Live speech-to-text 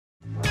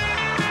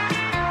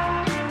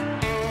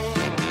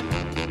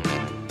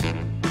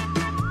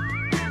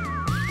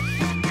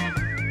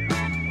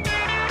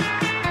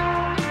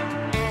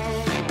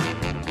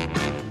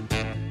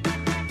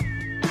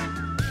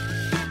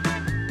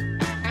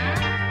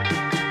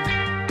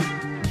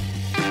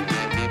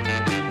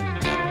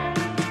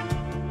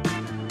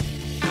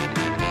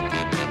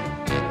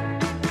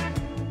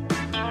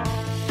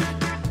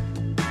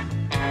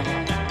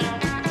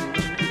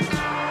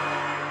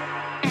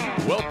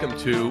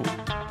2,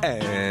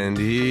 and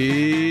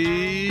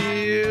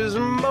here's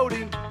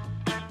Modi.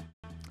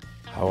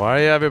 How are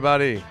you,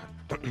 everybody?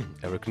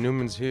 Eric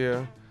Newman's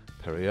here.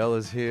 Periel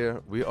is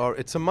here.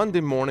 It's a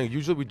Monday morning.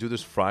 Usually we do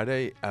this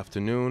Friday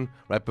afternoon,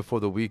 right before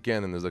the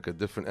weekend, and there's like a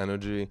different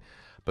energy.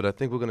 But I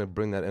think we're going to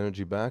bring that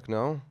energy back,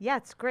 no? Yeah,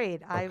 it's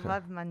great. I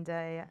love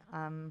Monday.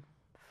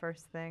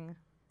 First thing.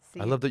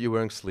 I love that you're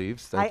wearing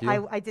sleeves. Thank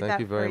you. I did Thank that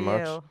you very for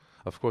much. you.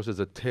 Of course, there's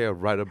a tear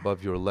right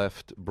above your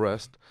left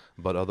breast,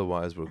 but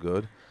otherwise we're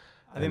good.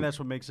 I think that's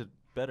what makes it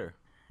better.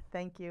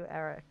 Thank you,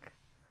 Eric.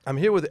 I'm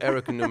here with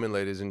Eric Newman,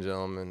 ladies and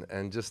gentlemen,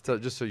 and just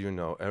so you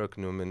know, Eric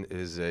Newman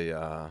is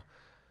a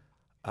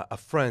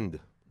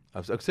friend.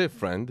 I'd say a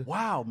friend.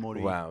 Wow,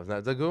 Modi. Wow, is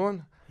that a good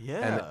one?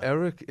 Yeah. And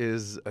Eric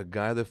is a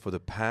guy that for the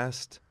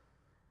past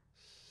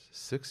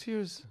 6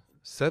 years,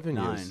 7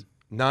 years,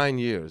 9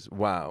 years,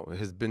 wow,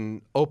 has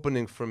been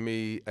opening for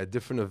me at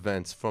different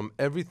events, from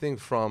everything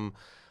from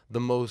the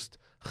most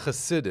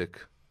Hasidic,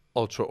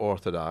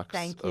 ultra-Orthodox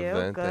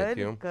event. Good, Thank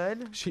you.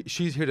 good.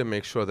 She's here to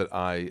make sure that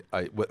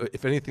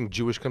if anything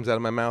Jewish comes out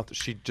of my mouth,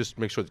 she just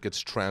makes sure it gets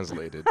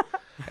translated.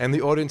 And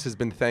the audience has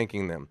been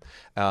thanking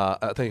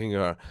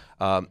her.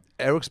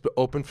 Eric's been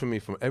open for me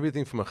from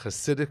everything from a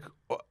Hasidic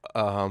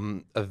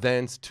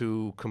events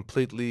to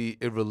completely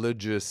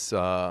irreligious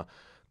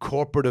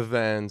corporate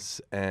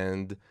events,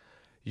 and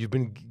you've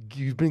been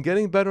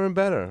getting better and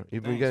better.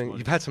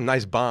 You've had some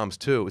nice bombs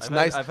too.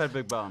 I've had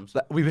big bombs.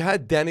 We've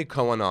had Danny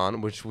Cohen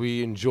on, which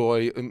we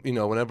enjoy. You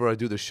know, whenever I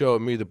do the show,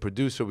 me, the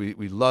producer,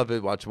 we love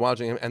it.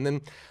 Watching him. And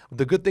then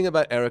the good thing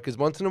about Eric is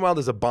once in a while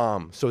there's a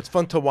bomb, so it's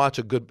fun to watch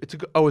a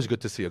good. Always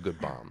good to see a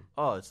good bomb.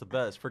 Oh, it's the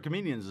best for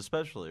comedians,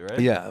 especially, right?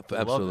 Yeah, I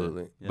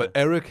absolutely. Yeah. But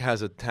Eric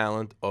has a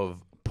talent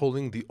of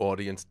pulling the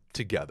audience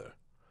together.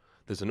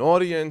 There's an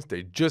audience,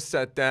 they just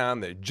sat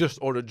down, they just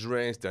ordered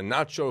drinks, they're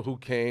not sure who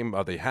came,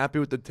 are they happy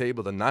with the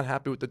table, they're not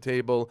happy with the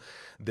table,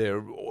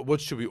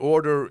 what should we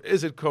order,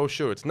 is it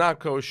kosher, it's not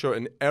kosher,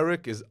 and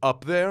Eric is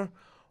up there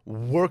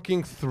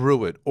working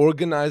through it,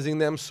 organizing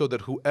them so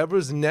that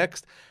whoever's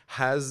next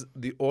has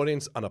the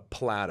audience on a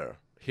platter.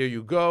 Here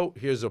you go,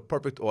 here's a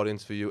perfect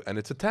audience for you, and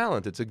it's a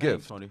talent, it's a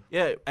gift. Thanks, Modi.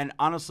 Yeah, and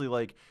honestly,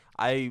 like,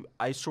 I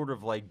sort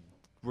of like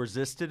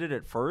resisted it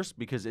at first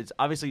because it's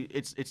obviously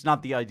it's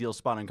not the ideal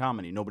spot in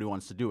comedy. Nobody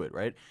wants to do it,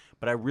 right?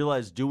 But I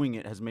realized doing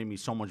it has made me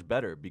so much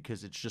better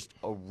because it's just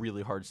a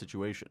really hard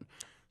situation.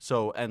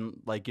 So,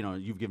 and like, you know,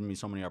 you've given me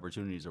so many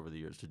opportunities over the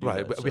years to do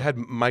that. Right, so. we had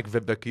Mike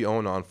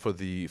Vecchione on for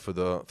the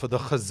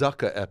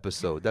Chazaka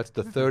episode. That's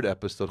the third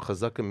episode.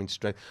 Chazaka means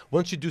strength.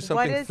 Once you do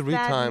something three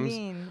times,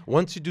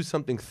 once you do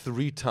something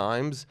 3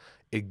 times,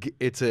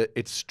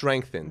 it's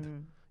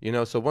strengthened. You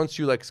know, so once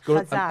you like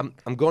go,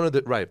 I'm going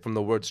to the from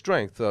the word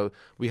strength.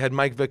 We had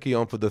Mike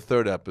Vecchione for the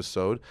 3rd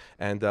episode,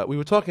 and we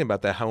were talking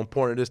about that, how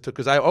important it is to,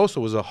 because I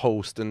also was a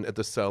host at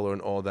the Cellar and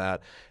all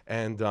that,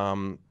 and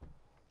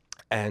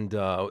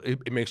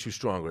it makes you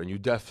stronger, and you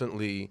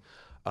definitely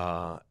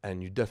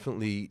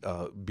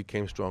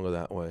became stronger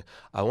that way.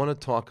 I want to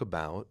talk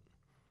about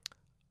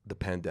the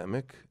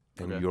pandemic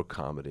and your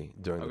comedy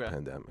during the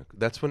pandemic.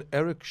 That's when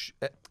Eric,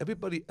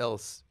 everybody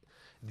else,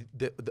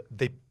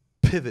 they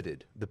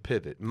pivoted. The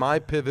pivot. My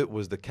pivot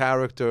was the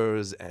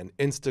characters and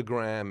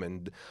Instagram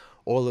and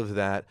all of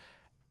that.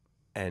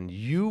 And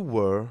you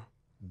were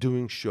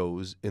doing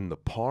shows in the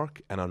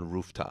park and on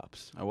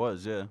rooftops. I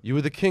was, yeah. You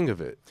were the king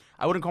of it.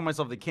 I wouldn't call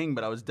myself the king,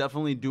 but I was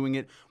definitely doing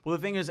it. Well,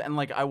 the thing is, and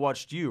like I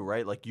watched you,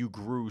 right? Like you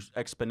grew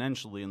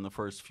exponentially in the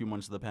first few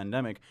months of the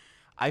pandemic.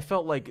 I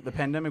felt like the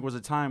pandemic was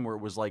a time where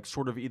it was like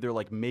sort of either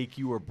like make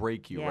you or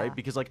break you, right?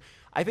 Because like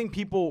I think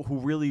people who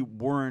really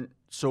weren't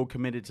so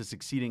committed to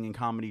succeeding in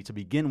comedy to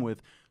begin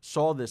with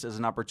saw this as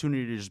an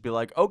opportunity to just be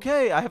like,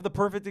 okay, I have the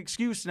perfect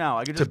excuse now.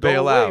 I could just go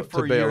away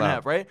for a year and a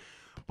half, right?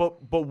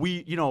 But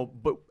we, you know,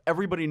 but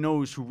everybody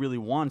knows who really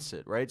wants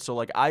it, right? So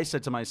like I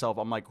said to myself,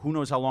 I'm like, who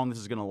knows how long this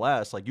is gonna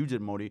last? Like you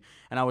did, Modi,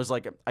 and I was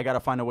like, I got to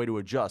find a way to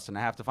adjust, and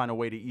I have to find a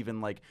way to even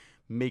like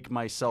make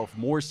myself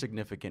more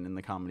significant in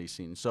the comedy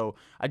scene. So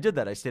I did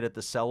that. I stayed at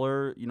the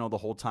Cellar, you know, the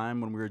whole time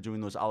when we were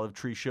doing those Olive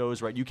Tree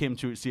shows, right? You came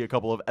to see a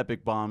couple of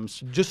epic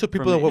bombs. Just so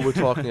people know what we're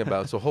talking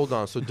about. So hold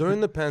on. So during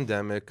the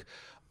pandemic,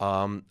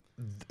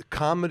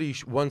 comedy,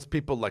 once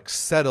people like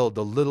settled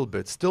a little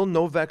bit, still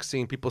no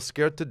vaccine, people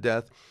scared to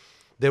death,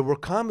 there were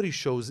comedy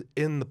shows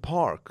in the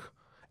park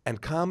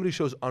and comedy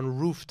shows on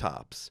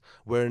rooftops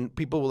where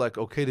people were like,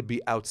 okay to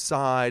be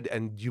outside,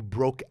 and you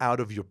broke out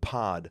of your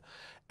pod.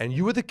 And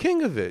you were the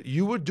king of it.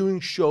 You were doing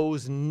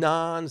shows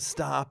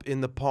non-stop in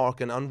the park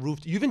and on roof.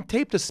 You even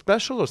taped a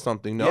special or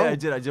something, no? Yeah, I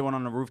did. I did one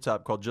on a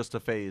rooftop called Just a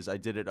Phase. I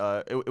did it.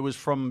 It was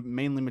from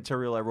mainly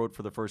material I wrote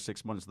for the first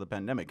 6 months of the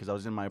pandemic because I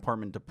was in my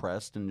apartment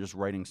depressed and just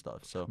writing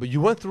stuff. So, but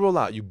you went through a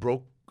lot. You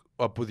broke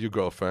up with your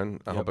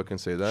girlfriend. I hope I can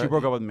say that. She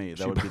broke up with me.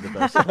 That would be the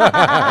best.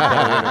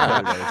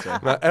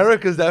 Now,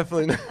 Eric is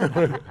definitely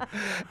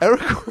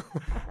Eric.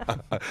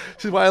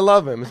 This is why I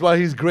love him. It's why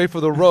he's great for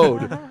the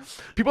road.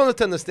 People have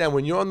to understand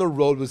when you're on the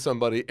road with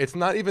somebody, it's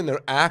not even their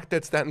act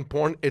that's that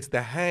important. It's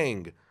the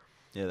hang.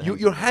 Yeah,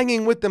 You're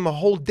hanging with them a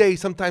whole day,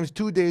 sometimes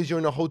 2 days. You're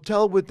in a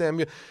hotel with them.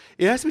 It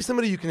has to be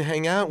somebody you can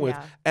hang out with,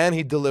 Yeah. and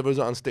he delivers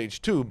on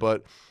stage too.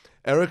 But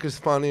Eric is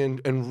funny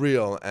and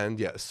real, and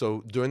yeah.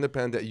 So during the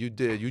pandemic,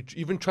 you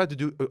even tried to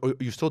do. Or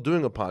you're still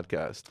doing a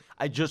podcast.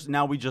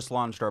 We just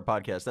launched our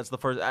podcast. That's the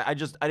first.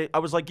 I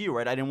was like you,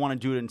 right? I didn't want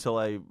to do it until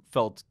I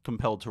felt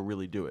compelled to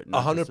really do it.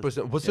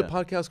 100%. What's the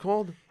podcast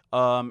called?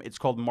 It's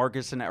called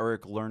Marcus and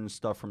Eric Learn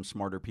Stuff from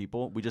Smarter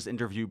People. We just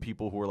interview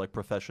people who are like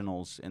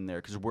professionals in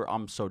there because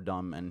I'm so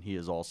dumb and he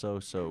is also.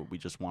 So we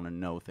just want to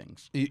know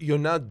things. You're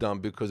not dumb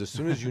because as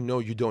soon as you know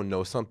you don't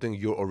know something,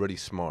 you're already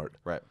smart.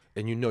 Right.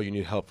 And you know you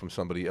need help from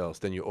somebody else,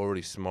 then you're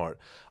already smart.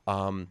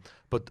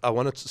 But I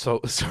wanted to,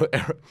 so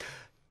Eric,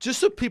 just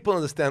so people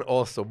understand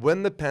also,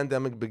 when the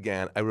pandemic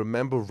began, I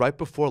remember right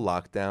before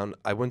lockdown,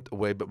 I went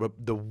away, but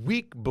the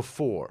week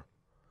before,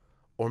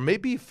 or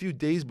maybe a few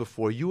days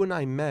before, you and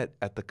I met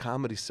at the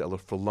Comedy Cellar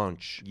for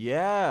lunch.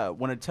 Yeah,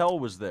 when Attell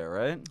was there,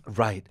 right?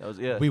 Right. That was,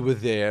 yeah. We were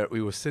there.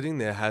 We were sitting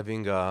there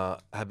having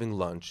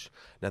lunch.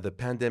 Now, the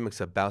pandemic's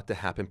about to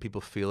happen.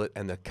 People feel it,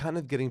 and they're kind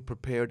of getting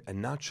prepared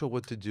and not sure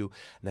what to do.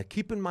 Now,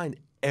 keep in mind,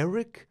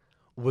 Eric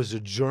was a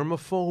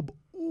germaphobe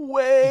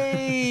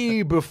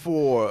way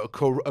before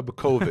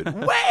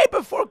COVID. Way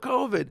before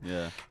COVID.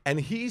 Yeah.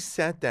 And he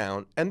sat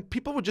down, and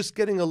people were just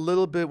getting a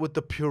little bit with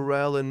the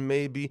Purell and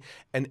maybe,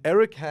 and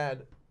Eric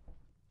had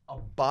a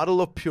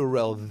bottle of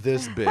Purell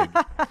this big.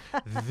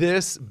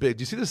 This big.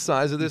 Do you see the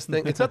size of this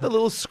thing? It's not the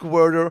little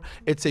squirter.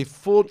 It's a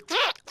full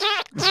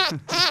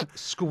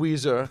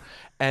squeezer.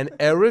 And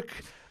Eric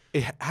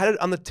had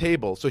it on the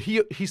table. So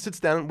he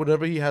sits down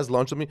whenever he has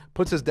lunch with me,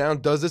 puts this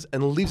down, does this,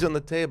 and leaves it on the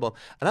table.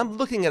 And I'm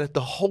looking at it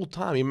the whole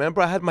time.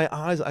 Remember, I had my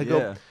eyes. I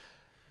go,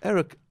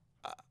 Eric,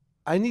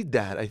 I need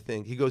that, I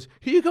think. He goes,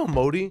 here you go,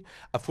 Modi.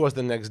 Of course,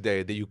 the next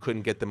day that you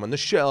couldn't get them on the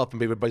shelf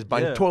and everybody's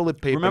buying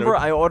toilet paper. Remember,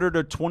 I ordered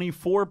a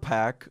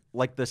 24-pack.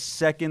 Like the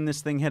second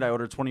this thing hit, I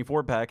ordered a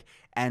 24-pack,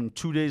 and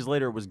 2 days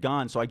later it was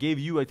gone. So I gave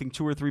you, I think,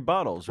 2 or 3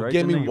 bottles, right?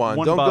 Give me one.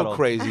 Don't go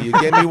crazy. You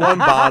gave me one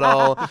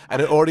bottle,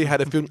 and it already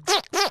had a few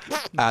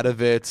out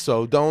of it.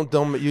 So don't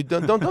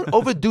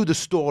overdo the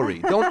story.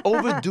 Don't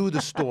overdo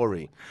the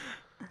story.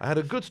 I had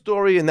a good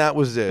story, and that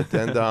was it.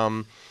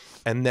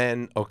 And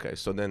then okay,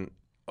 so then.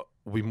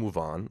 We move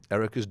on.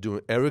 Eric is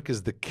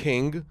the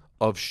king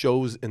of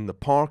shows in the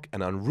park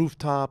and on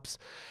rooftops.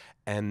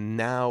 And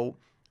now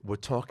we're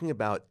talking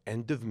about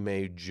end of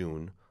May,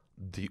 June.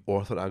 The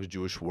Orthodox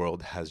Jewish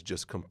world has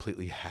just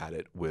completely had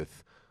it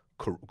with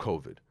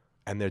COVID.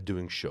 And they're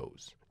doing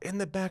shows in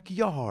the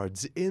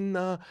backyards,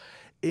 on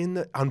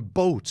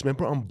boats.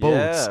 Remember, on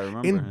boats,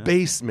 in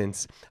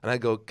basements. And I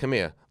go, come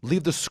here,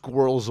 leave the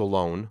squirrels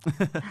alone.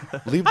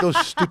 Leave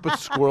those stupid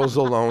squirrels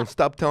alone.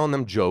 Stop telling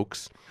them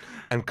jokes.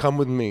 And come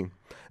with me.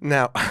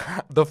 Now,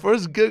 the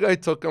first gig I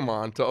took him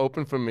on to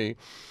open for me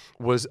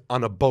was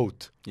on a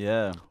boat.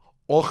 Yeah.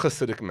 All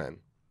Hasidic men.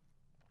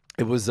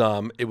 It was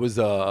I don't know, it was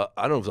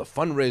a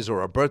fundraiser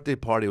or a birthday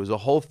party. It was a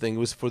whole thing. It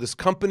was for this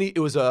company.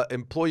 It was a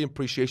employee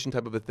appreciation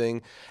type of a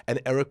thing.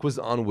 And Eric was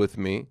on with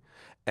me.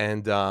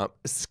 And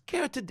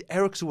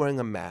Eric's wearing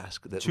a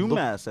mask. Two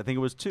masks. I think it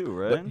was 2,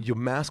 right? Your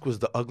mask was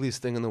the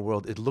ugliest thing in the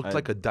world. It looked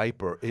like a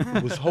diaper.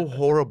 It was so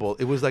horrible.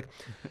 It was like...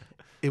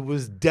 It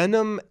was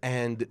denim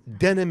and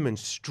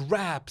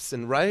straps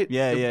and right?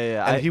 Yeah.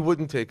 And he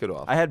wouldn't take it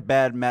off. I had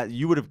bad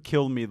You would have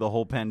killed me the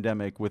whole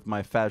pandemic with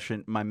my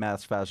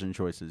mass fashion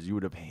choices. You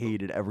would have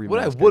hated every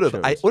what mask I would have.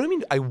 chose. What do you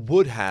mean I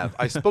would have?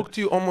 I spoke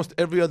to you almost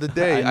every other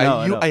day.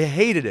 I know. I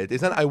hated it.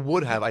 It's not I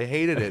would have. I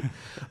hated it.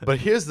 But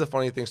here's the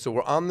funny thing. So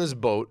we're on this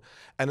boat,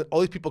 and all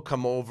these people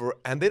come over,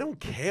 and they don't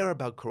care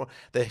about Corona.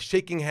 They're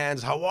shaking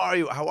hands. How are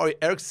you? How are you?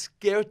 Eric's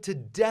scared to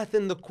death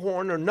in the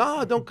corner.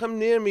 No, don't come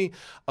near me.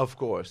 Of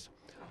course.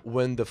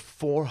 When the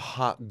 4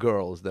 hot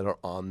girls that are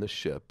on the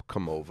ship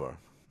come over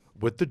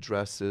with the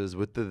dresses,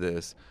 with the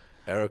this,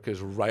 Eric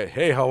is right.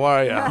 Hey, how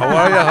are you? How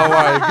are you? How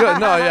are you? Good.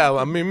 No,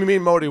 yeah. Me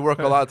and Modi work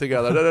a lot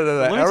together.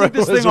 Let me take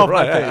this thing off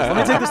my face. Let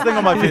me take this thing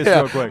off my face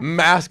real quick.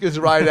 Mask is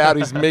right out.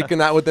 He's making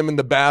out with them in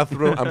the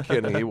bathroom. I'm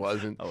kidding. He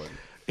wasn't.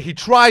 He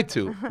tried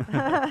to.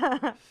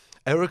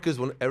 Eric is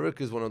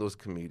one of those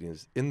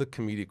comedians in the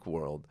comedic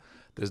world.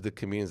 There's the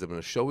comedians that when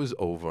the show is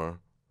over.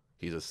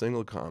 He's a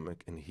single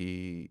comic, and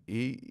he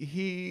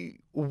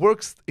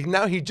works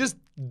now. He just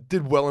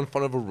did well in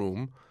front of a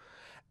room,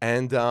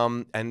 and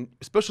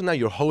especially now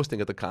you're hosting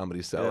at the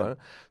Comedy Cellar,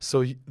 Yeah.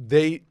 so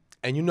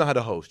and you know how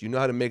to host. You know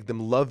how to make them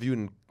love you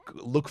and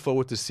look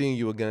forward to seeing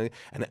you again.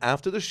 And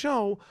after the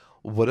show,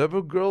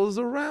 whatever girl is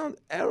around,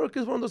 Eric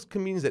is one of those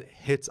comedians that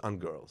hits on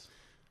girls.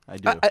 I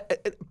do.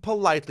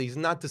 Politely, he's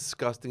not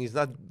disgusting. He's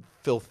not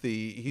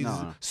filthy. He's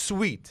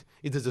sweet.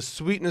 There's a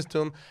sweetness to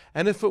him,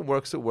 and if it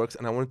works, it works.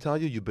 And I want to tell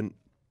you, you've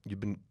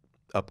been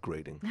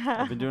upgrading.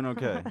 I've been doing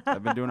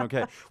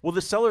okay. Well,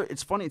 the Cellar,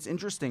 it's funny. It's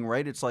interesting,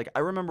 right? It's like I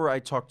remember I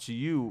talked to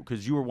you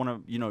because you were one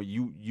of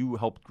you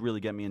helped really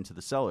get me into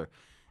the Cellar,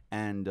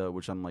 and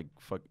which I'm like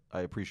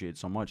I appreciate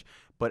so much.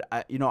 But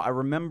I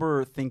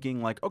remember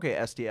thinking like, okay,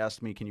 Esty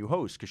asked me, can you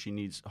host? Because she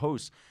needs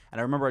hosts,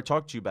 and I remember I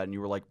talked to you about it, and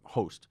you were like,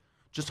 host.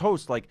 just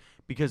host, like,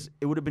 because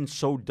it would have been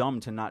so dumb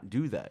to not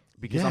do that,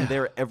 because I'm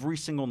there every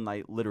single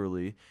night,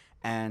 literally,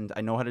 and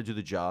I know how to do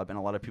the job, and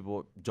a lot of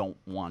people don't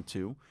want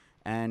to,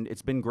 and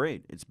it's been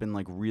great. It's been,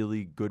 like,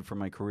 really good for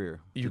my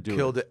career. You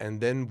killed it.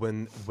 And then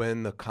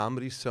when the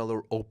Comedy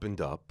Cellar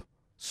opened up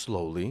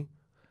slowly,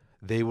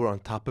 they were on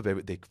top of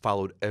everything. They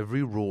followed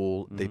every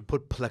rule. They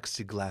put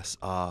plexiglass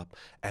up,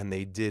 and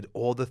they did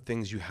all the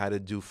things you had to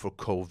do for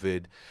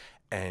COVID,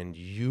 and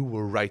you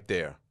were right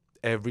there.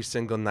 Every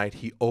single night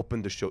he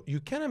opened the show. You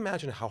can't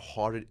imagine how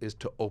hard it is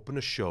to open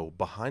a show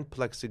behind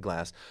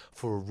plexiglass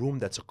for a room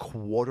that's a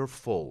quarter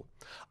full.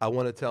 I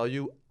want to tell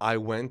you, I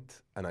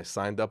went and I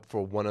signed up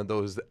for one of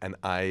those, and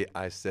I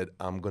said,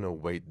 I'm going to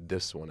wait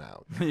this one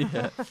out.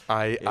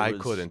 I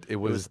couldn't. It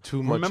was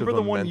too much of a Remember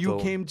the one mental...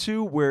 you came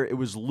to where it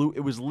was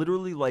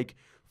literally like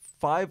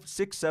 5,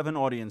 6, 7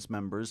 audience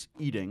members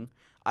eating.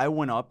 I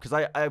went up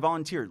because I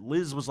volunteered.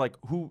 Liz was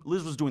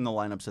doing the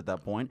lineups at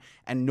that point,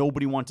 and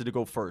nobody wanted to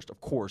go first. Of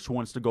course, who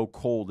wants to go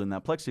cold in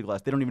that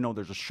plexiglass? They don't even know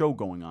there's a show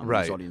going on.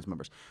 These audience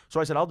members.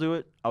 So I said, I'll do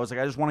it. I was like,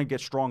 I just want to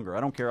get stronger.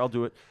 I don't care. I'll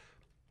do it.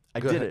 I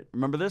did it.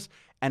 Remember this?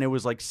 And it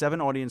was like 7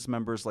 audience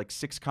members, like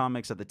 6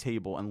 comics at the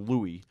table, and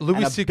Louis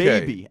and C.K.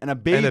 baby, and a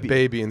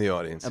baby in the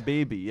audience. A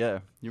baby, yeah.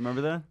 You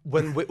remember that?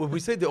 When we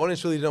say the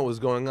audience really didn't know what was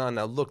going on,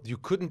 now look, you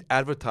couldn't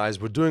advertise.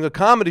 We're doing a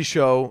comedy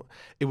show.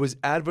 It was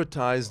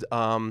advertised.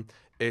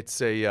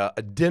 It's a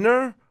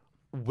dinner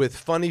with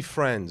funny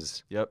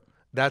friends. Yep.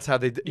 That's how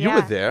they. You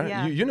were there.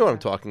 Yeah. You know what I'm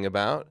talking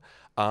about.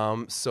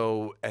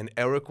 And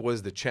Eric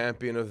was the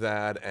champion of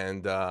that,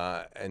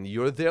 and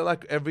you're there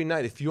like every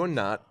night. If you're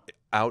not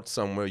out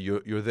somewhere,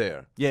 you're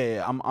there.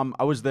 Yeah.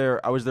 I was there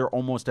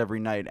almost every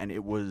night, and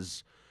it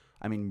was,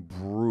 I mean,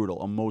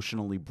 brutal,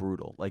 emotionally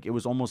brutal. Like, it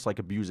was almost like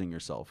abusing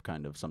yourself,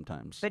 kind of,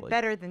 sometimes. But like,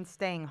 better than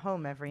staying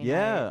home every night.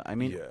 Yeah, I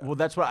mean, well,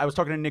 that's what I was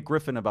talking to Nick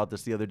Griffin about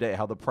this the other day.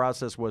 How the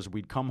process was: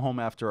 we'd come home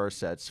after our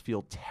sets,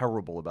 feel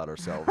terrible about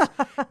ourselves,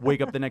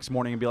 wake up the next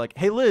morning and be like,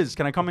 "Hey, Liz,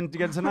 can I come in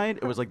again tonight?"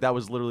 It was like that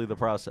was literally the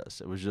process.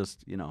 It was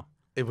just,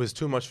 It was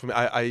too much for me.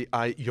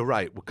 You're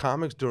right. Well,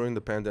 comics during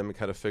the pandemic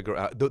had to figure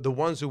out. The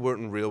ones who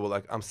weren't real were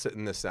like, I'm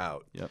sitting this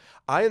out. Yep.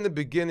 I, in the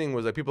beginning,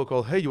 was like, people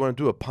call, hey, you want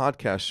to do a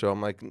podcast show?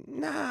 I'm like,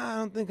 nah, I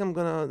don't think I'm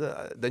going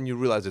to. Then you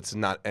realize it's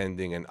not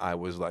ending, and I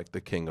was like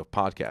the king of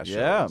podcast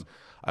shows.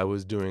 I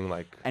was doing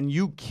like. And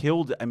you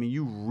killed it. I mean,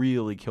 you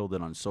really killed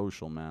it on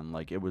social, man.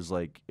 Like, it was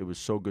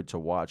so good to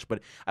watch.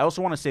 But I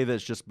also want to say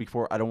this just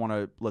before, I don't want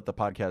to let the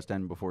podcast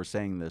end before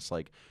saying this.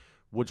 Like,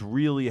 what's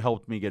really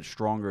helped me get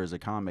stronger as a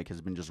comic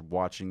has been just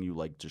watching you,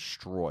 like,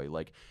 destroy,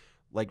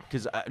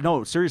 because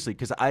no, seriously,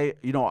 because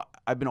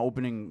I've been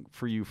opening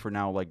for you for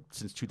now, like,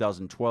 since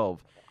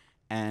 2012,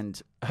 and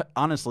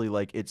honestly,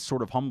 like, it's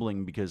sort of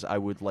humbling because I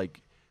would,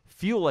 like,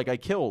 feel like I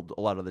killed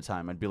a lot of the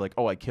time. I'd be like,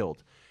 oh, I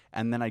killed.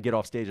 And then I get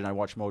off stage and I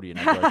watch Modi and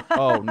I'd be like,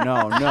 oh,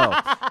 no,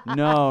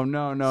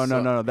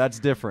 that's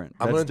different.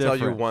 I'm going to tell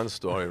you one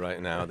story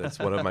right now that's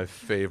one of my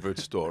favorite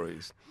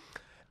stories.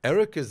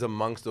 Eric is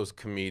amongst those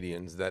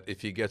comedians that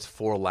if he gets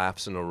 4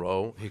 laughs in a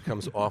row, he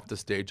comes off the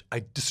stage.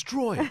 I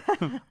destroyed.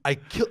 I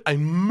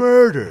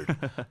murdered.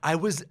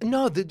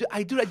 Did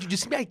you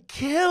see me? I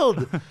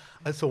killed.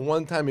 And so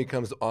one time he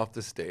comes off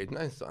the stage and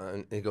I saw him,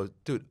 and he goes,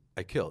 dude,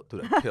 I killed.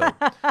 And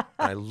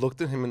I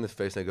looked at him in the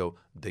face and I go,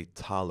 they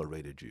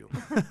tolerated you.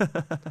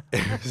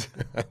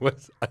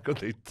 I go,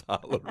 they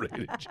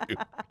tolerated you.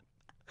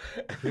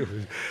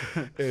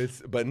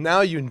 But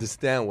now you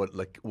understand what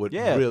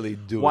really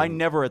doing. Well, I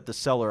never at the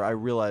Cellar. I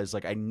realized,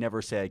 like, I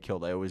never say I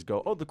killed. I always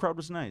go, oh, the crowd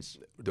was nice.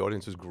 The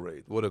audience was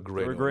great. What a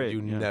great. They were great.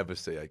 You never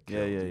say I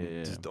killed.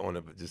 Yeah. Just don't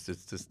ever.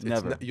 Just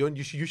never.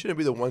 You shouldn't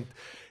be the one.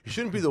 You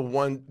shouldn't be the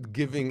one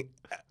giving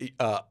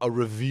a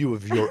review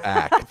of your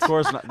act. Of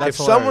course not. That's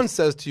if someone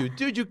says to you,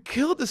 dude, you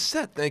killed the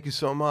set. Thank you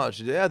so much.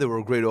 Yeah, they were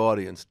a great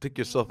audience. Take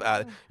yourself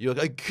out. You're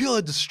like, I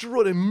killed,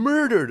 destroyed, I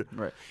murdered.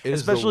 Right. It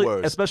is the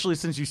worst. Especially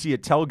since you see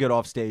Attell get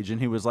off stage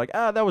and he was like,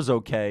 that was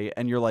okay.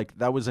 And you're like,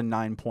 that was a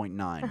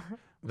 9.9.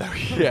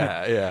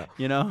 Yeah.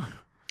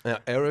 Now,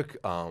 Eric,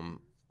 I'm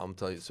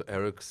telling you, so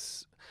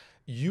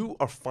you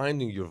are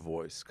finding your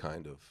voice,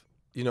 kind of.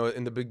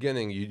 In the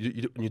beginning,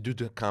 when you do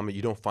comedy,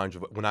 you don't find your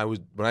voice.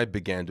 When I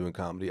began doing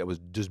comedy, I was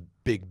just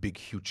big,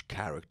 huge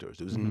characters.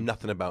 There was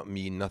nothing about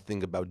me,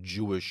 nothing about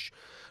Jewish,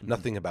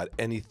 nothing about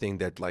anything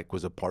that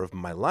was a part of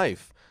my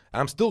life. And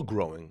I'm still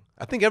growing.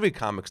 I think every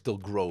comic still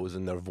grows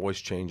and their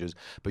voice changes,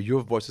 but your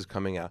voice is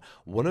coming out.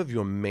 One of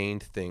your main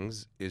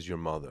things is your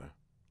mother.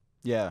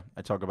 Yeah,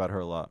 I talk about her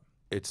a lot.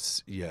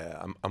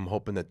 I'm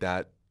hoping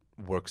that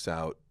works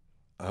out.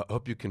 I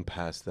hope you can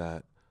pass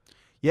that.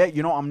 Yeah,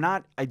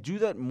 I do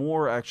that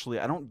more, actually.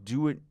 I don't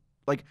do it,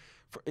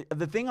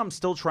 the thing I'm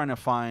still trying to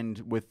find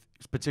with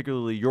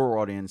particularly your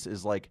audience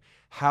is,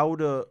 how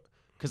to,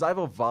 because I've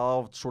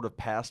evolved sort of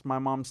past my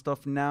mom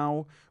stuff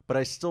now, but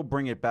I still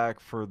bring it back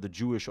for the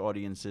Jewish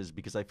audiences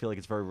because I feel like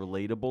it's very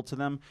relatable to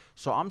them.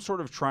 So I'm sort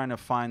of trying to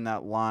find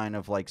that line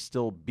of,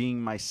 still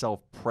being myself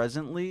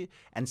presently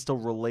and still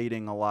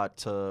relating a lot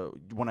to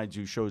when I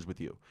do shows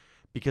with you.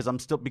 because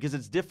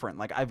it's different.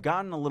 Like I've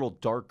gotten a little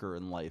darker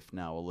in life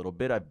now, a little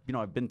bit.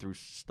 I've been through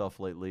stuff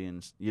lately,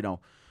 and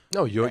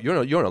No, you're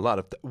in a lot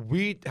of.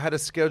 We had a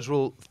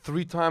schedule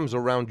 3 times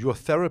around your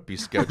therapy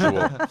schedule.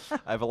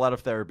 I have a lot of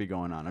therapy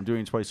going on. I'm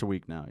doing it twice a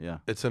week now. Yeah.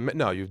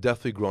 No, you've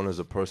definitely grown as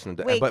a person.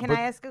 Wait, can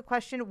I ask a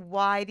question?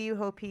 Why do you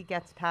hope he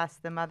gets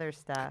past the mother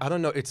stuff? I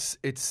don't know.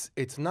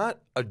 It's not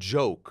a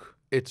joke.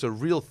 It's a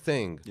real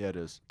thing. Yeah, it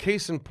is.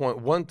 Case in point,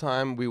 one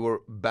time we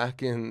were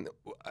back in,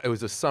 it was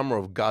the summer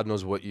of God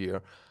knows what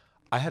year.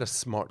 I had a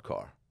smart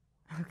car.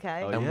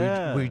 Okay.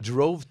 And we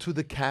drove to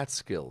the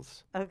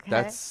Catskills. Okay.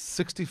 That's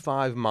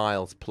 65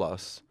 miles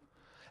plus.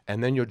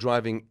 And then you're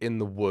driving in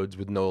the woods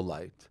with no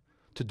light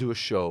to do a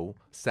show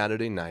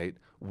Saturday night,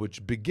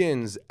 which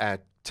begins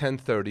at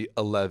 10:30,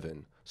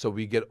 11. So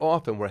we get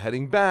off and we're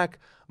heading back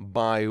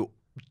by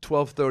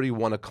 12:30,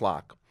 1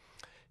 o'clock.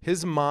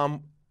 His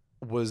mom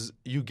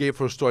you gave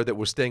her a story that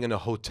we're staying in a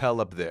hotel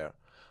up there.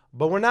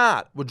 But we're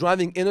not. We're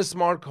driving in a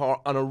smart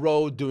car on a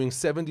road doing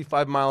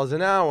 75 miles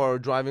an hour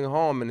driving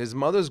home, and his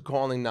mother's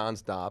calling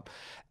nonstop.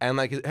 And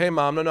like, hey,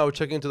 Mom, no, we're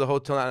checking into the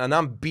hotel. And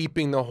I'm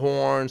beeping the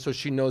horn so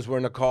she knows we're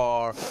in a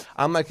car.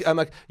 I'm like,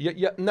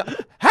 yeah, no,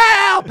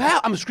 help!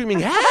 I'm screaming,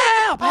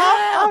 help!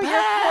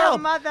 Your poor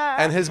mother.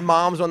 And his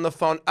mom's on the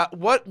phone. Are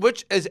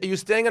you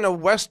staying in a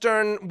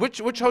Western,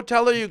 which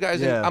hotel are you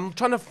guys in? I'm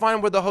trying to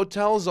find where the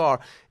hotels are.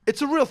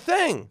 It's a real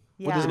thing.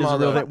 Yeah. With his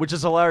mother. Which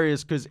is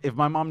hilarious because if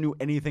my mom knew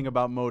anything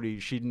about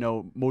Modi, she'd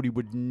know Modi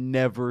would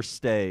never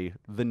stay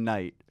the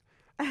night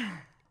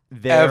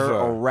there, Ever.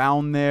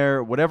 around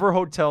there. Whatever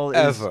hotel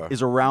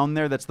is around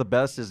there that's the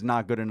best is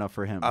not good enough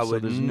for him. I so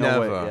would there's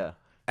never. no way. Yeah.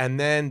 And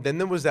then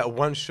there was that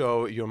one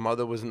show. Your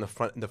mother was in the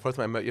front. The first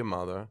time I met your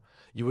mother,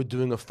 you were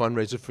doing a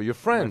fundraiser for your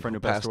friend who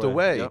passed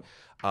away. Yep.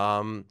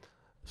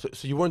 So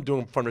you weren't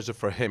doing a fundraiser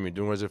for him. You're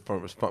doing a fundraiser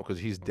for his because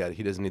he's dead.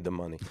 He doesn't need the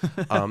money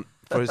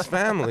for his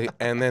family.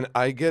 And then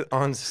I get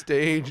on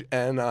stage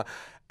and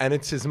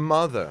it's his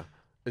mother.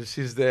 And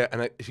she's there,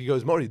 and she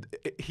goes, Modi.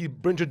 He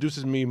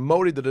introduces me,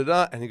 Modi,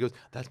 and he goes,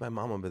 that's my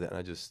mom over there. And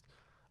I just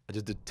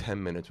did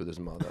 10 minutes with his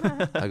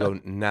mother. I go,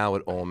 now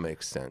it all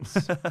makes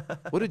sense.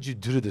 What did you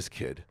do to this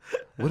kid?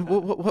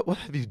 What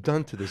have you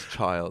done to this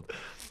child?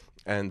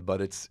 But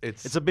it's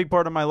a big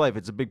part of my life.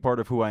 It's a big part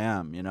of who I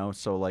am,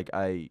 So like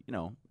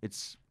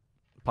it's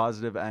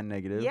positive and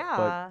negative,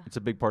 but it's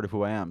a big part of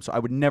who I am. So I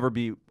would never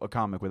be a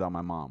comic without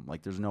my mom.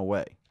 Like there's no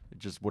way. It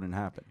just wouldn't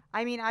happen.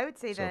 I mean, I would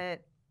say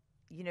that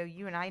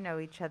you and I know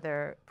each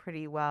other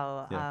pretty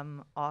well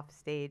off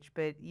stage,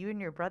 but you and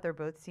your brother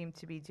both seem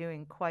to be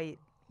doing quite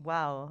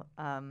well.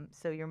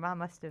 So your mom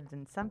must have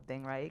done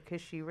something, right?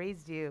 Because she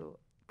raised you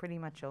pretty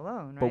much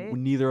alone, right? But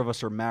neither of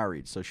us are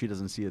married, so she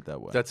doesn't see it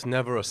that way. That's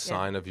never a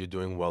sign of you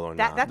doing well or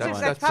not.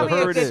 That's probably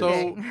a good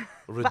thing.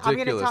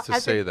 Ridiculous to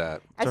say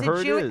that.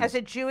 As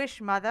a Jewish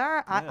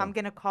mother, I'm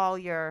going to call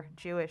your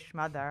Jewish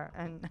mother,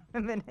 and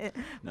I'm going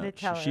to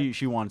tell her.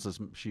 She wants us.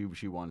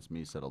 She wants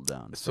me settled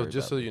down. So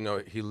just so you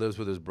know, he lives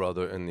with his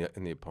brother in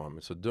the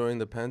apartment. So during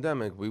the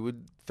pandemic, we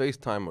would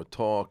FaceTime or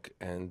talk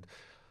and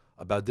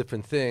about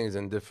different things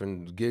and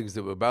different gigs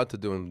that we're about to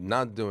do and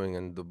not doing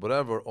and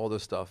whatever, all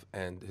this stuff.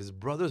 And his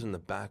brother's in the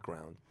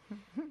background,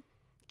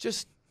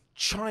 just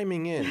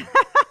chiming in,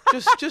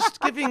 just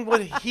giving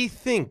what he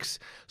thinks.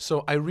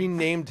 So I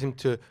renamed him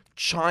to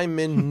Chime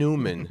In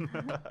Neumann.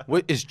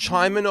 What, is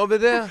Chime In over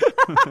there?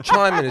 Is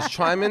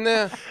Chime In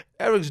there?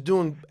 There's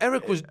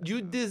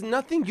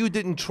nothing you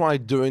didn't try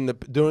during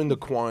the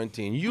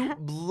quarantine. You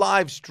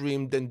live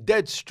streamed and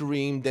dead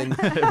streamed and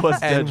every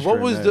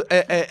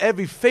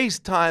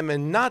FaceTime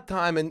and not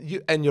time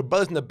and your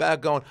brother's in the back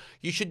going,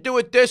 you should do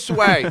it this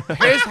way.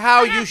 Here's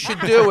how you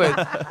should do it.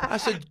 I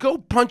said, go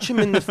punch him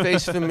in the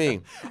face for me.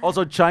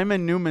 Also, Chime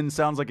In Neumann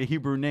sounds like a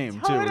Hebrew name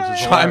too. Which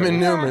is Chime In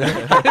Neumann.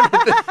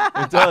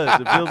 It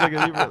does. It feels like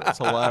a Hebrew. It's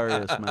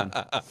hilarious, man.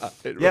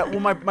 Yeah. Well,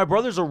 my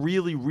brother's a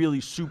really, really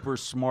super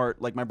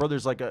smart. Like my brother's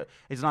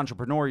he's an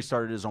entrepreneur. He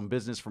started his own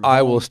business from home.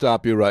 I will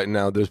stop you right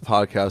now. This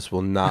podcast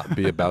will not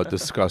be about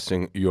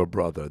discussing your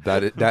brother.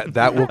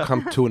 That will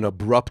come to an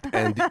abrupt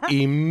end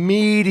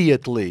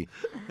immediately.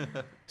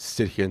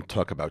 Sit here and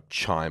talk about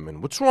Chime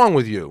In. What's wrong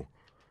with you?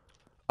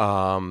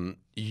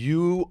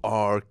 You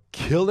are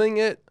killing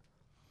it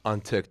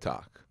on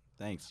TikTok.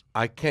 Thanks.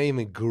 I can't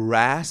even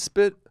grasp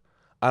it.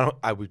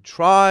 We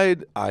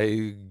tried.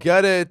 I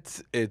get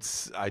it.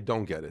 I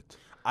don't get it.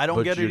 I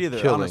don't get it either,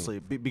 killing. honestly,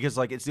 because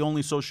it's the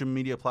only social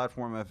media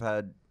platform I've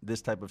had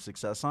this type of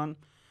success on,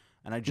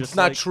 and it's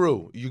not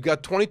true. You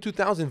got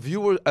 22,000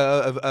 viewers,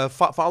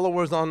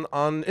 followers on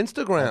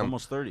Instagram.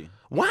 Almost 30.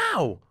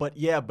 Wow. But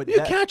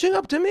you're catching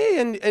up to me,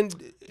 and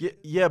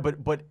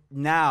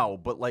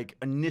but like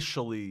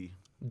initially,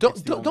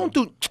 don't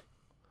do.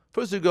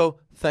 First you go,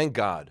 thank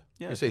God.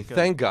 Yeah, you say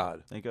thank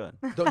God. Thank God.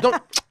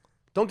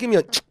 Don't give me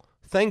a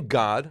thank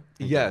God.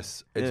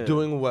 Yes, it's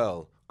doing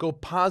well. Go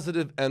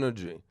positive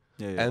energy.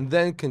 Yeah. And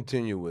then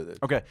continue with it.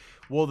 Okay.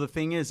 Well, the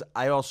thing is,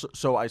 I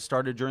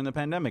started during the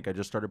pandemic. I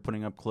just started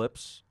putting up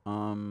clips.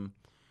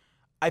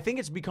 I think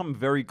it's become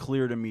very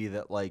clear to me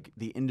that like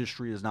the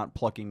industry is not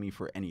plucking me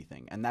for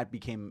anything, and that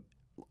became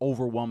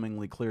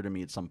overwhelmingly clear to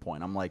me at some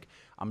point. I'm like,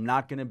 I'm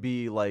not gonna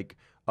be like,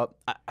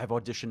 I've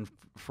auditioned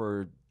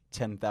for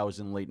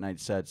 10,000 late night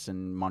sets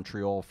in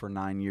Montreal for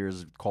 9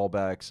 years,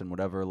 callbacks and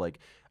whatever. Like,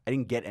 I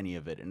didn't get any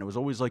of it. And it was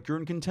always like, you're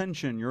in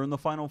contention, you're in the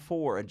final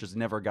four, and just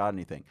never got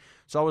anything.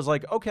 So I was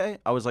like, okay.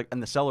 I was like,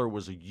 and the Cellar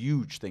was a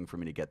huge thing for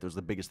me to get. It was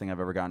the biggest thing I've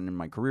ever gotten in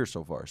my career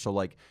so far. So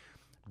like,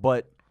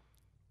 but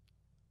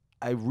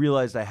I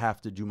realized I have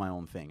to do my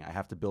own thing. I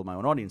have to build my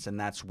own audience, and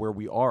that's where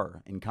we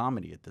are in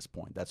comedy at this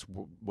point. That's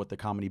what the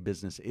comedy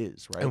business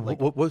is, right? And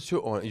like, what's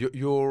your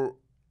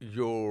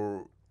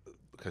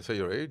can I say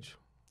your age?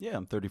 Yeah,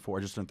 I'm 34.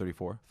 I just turned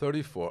 34.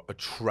 34.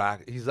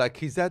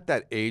 He's at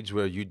that age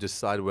where you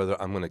decide whether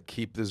I'm going to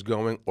keep this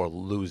going or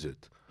lose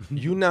it.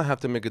 You now have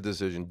to make a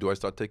decision. Do I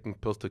start taking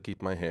pills to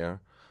keep my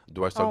hair?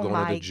 Do I start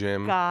going to the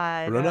gym?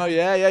 God. No,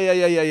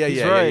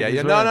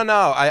 yeah.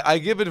 No. I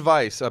give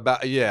advice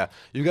about, you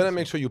got to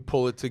make sure you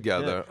pull it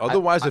together. Yeah.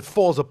 Otherwise, it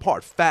falls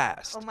apart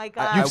fast. Oh, my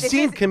God. You've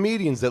seen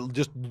comedians that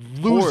just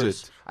lose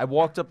it. I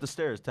walked up the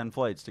stairs 10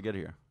 flights to get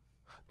here.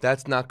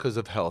 That's not because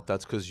of health.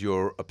 That's because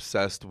you're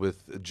obsessed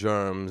with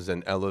germs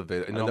and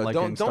elevators. I don't like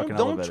getting stuck in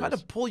don't try to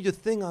elevators. pull your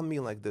thing on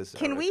me like this.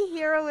 Can Eric. we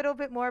hear a little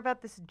bit more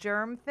about this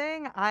germ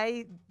thing?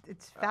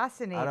 It's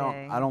fascinating.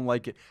 I don't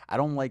like it. I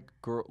don't like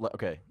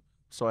okay.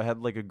 So I had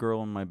like a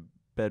girl in my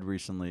bed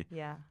recently.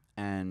 Yeah.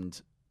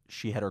 And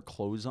she had her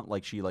clothes on,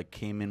 like she like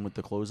came in with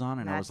the clothes on,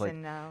 and I was That's like, a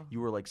no. you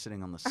were like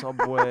sitting on the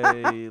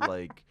subway,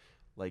 like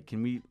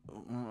can we?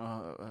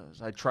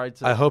 I tried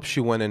to. I hope she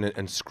went in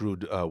and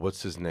screwed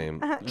what's his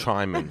name,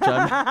 Chiming.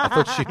 I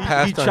thought she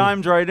passed. He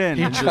chimed right in.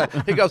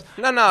 He goes,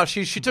 no.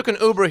 She took an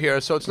Uber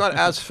here, so it's not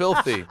as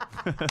filthy.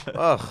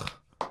 Ugh.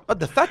 But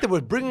the fact that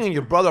we're bringing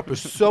your brother up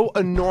is so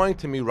annoying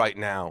to me right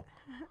now.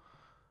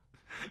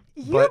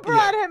 You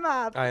brought him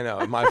up. I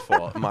know, my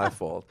fault. My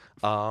fault.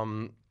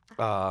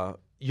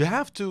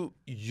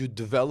 You're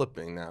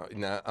developing now.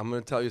 Now, I'm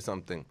going to tell you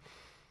something.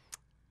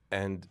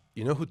 And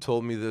you know who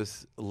told me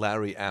this?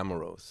 Larry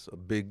Amoros, a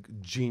big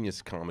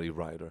genius comedy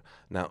writer.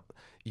 Now,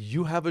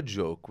 you have a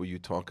joke where you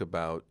talk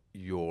about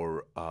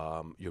your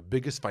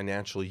biggest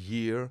financial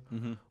year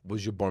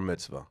was your bar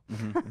mitzvah.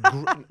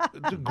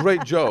 It's a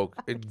great joke.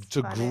 It's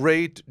a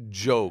great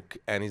joke.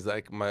 And he's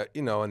like,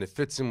 and it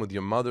fits in with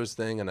your mother's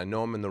thing, and I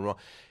know I'm in the wrong.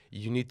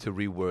 You need to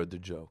reword the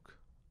joke.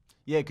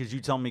 Yeah, because you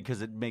tell me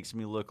because it makes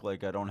me look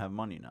like I don't have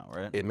money now,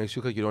 right? It makes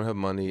you look like you don't have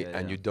money,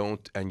 you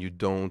don't.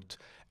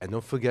 And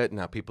don't forget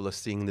now, people are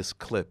seeing this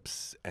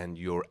clips, and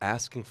you're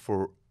asking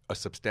for a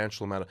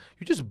substantial amount of.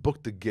 You just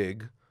booked a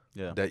gig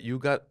that you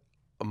got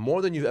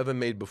more than you've ever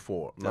made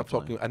before. I'm not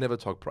talking. I never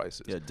talk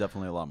prices. Yeah,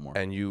 definitely a lot more.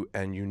 And you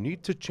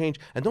need to change.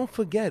 And don't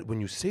forget, when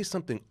you say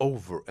something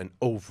over and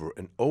over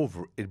and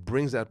over, it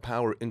brings that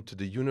power into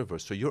the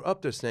universe. So you're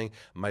up there saying,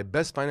 my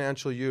best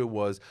financial year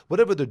was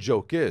whatever the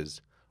joke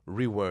is.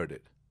 Reword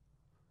it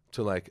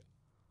to like,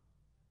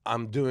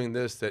 I'm doing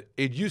this, that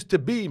it used to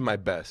be my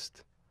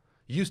best.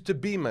 Used to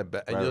be my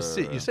best. And you'll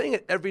see, you're saying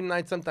it every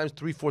night, sometimes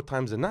 3-4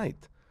 times a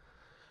night.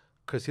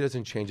 Because he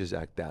doesn't change his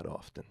act that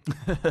often.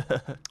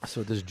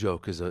 So this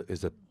joke is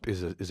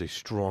a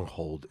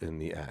stronghold in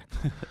the act.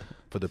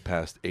 For the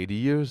past 80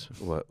 years,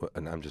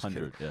 and I'm just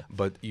kidding. Yeah.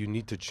 But you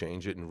need to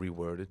change it and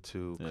reword it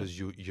too, because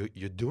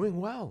you're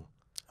doing well.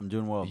 I'm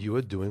doing well. You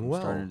are doing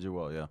well. Starting to do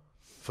well, yeah.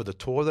 For the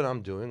tour that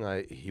I'm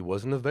doing, he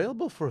wasn't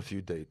available for a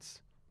few dates.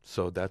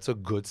 So that's a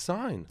good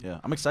sign. Yeah,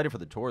 I'm excited for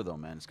the tour, though,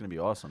 man. It's going to be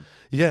awesome.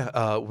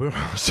 Yeah, we're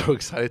so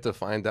excited to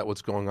find out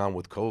what's going on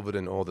with COVID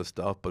and all this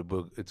stuff, but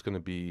it's going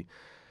to be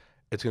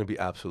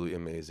absolutely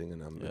amazing,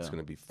 and it's going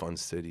to be fun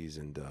cities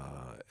and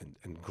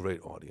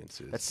great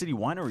audiences. That City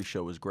Winery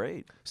show was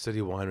great.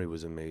 City Winery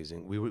was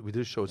amazing. We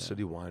did a show at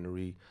City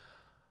Winery.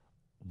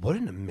 What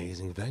an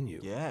amazing venue.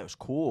 Yeah, it was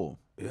cool.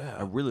 Yeah.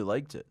 I really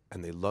liked it.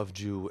 And they loved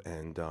you,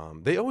 and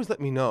they always let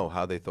me know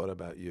how they thought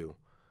about you.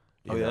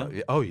 You know?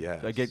 Yeah? Oh, yeah.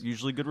 Do I get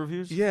usually good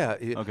reviews? Yeah.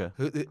 Okay.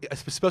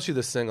 Especially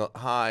the single.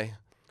 Hi,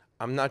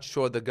 I'm not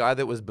sure the guy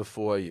that was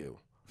before you,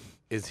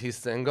 is he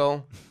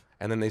single?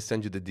 And then they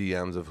send you the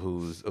DMs of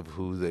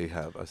who they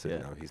have. I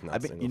said, no, he's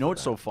not single. You know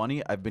what's so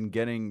funny? I've been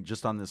getting,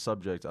 just on this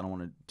subject, I don't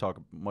want to talk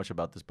much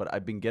about this, but I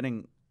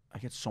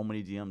get so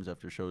many DMs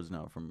after shows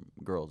now from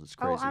girls. It's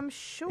crazy. Oh, I'm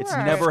sure. It's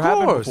never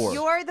happened before.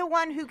 You're the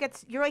one who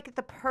you're like at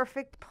the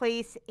perfect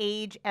place,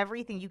 age,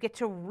 everything. You get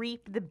to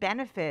reap the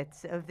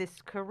benefits of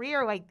this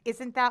career. Like,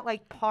 isn't that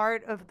like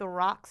part of the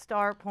rock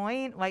star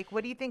point? Like,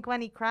 what do you think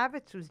Lenny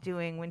Kravitz was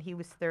doing when he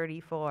was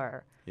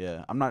 34?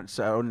 Yeah, I wouldn't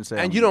say.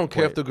 And you don't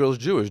care if the girl's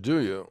Jewish, do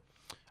you?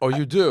 Or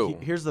you do?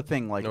 Here's the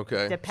thing, like,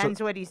 okay. Depends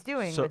what he's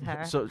doing with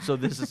her. So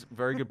this is a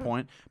very good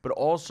point. But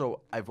also,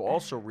 I've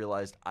also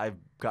realized I've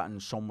gotten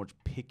so much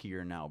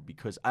pickier now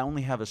because I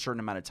only have a certain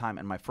amount of time,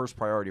 and my first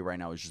priority right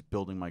now is just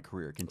building my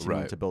career,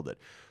 continuing to build it.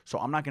 So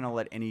I'm not gonna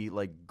let any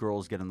like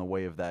girls get in the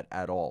way of that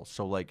at all.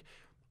 So like,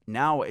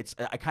 now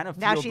I kind of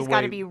feel Now the she's way,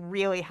 got to be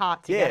really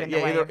hot to get in the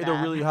way of either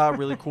that. really hot,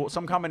 really cool,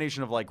 some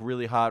combination of like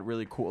really hot,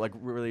 really cool, like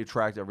really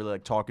attractive, really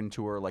like talking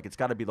to her. Like it's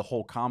got to be the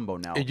whole combo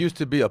now. It used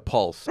to be a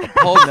pulse. A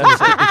pulse.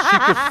 If she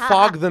could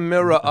fog the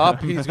mirror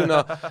up, he's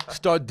gonna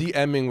start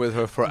DMing with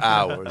her for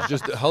hours.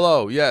 Just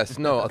hello, yes,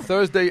 no. A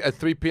Thursday at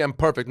 3 p.m.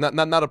 Perfect.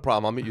 Not a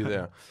problem. I'll meet you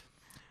there.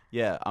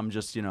 Yeah, I'm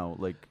just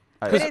like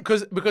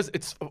Because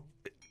it's,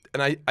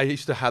 and I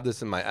used to have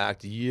this in my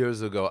act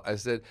years ago. I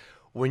said,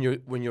 when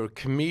you're a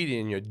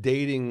comedian, you're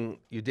dating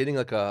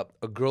like a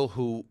girl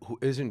who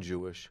isn't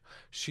Jewish.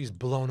 She's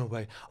blown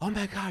away. Oh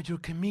my God, you're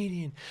a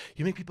comedian.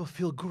 You make people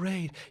feel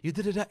great. You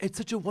did it. It's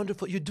such a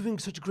wonderful. You're doing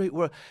such great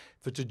work.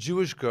 If it's a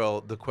Jewish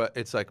girl,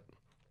 it's like,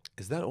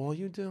 is that all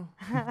you do?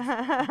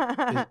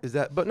 is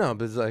that? But no,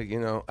 but it's like,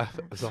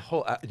 it's a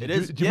whole act. Do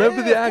you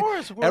remember the act?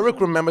 Of course. Eric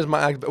remembers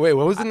my act. Wait,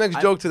 what was the next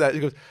joke to that? He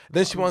goes.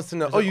 Then she wants to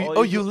know.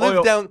 You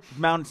live down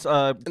Mount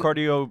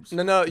Cardio.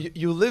 No,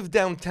 you live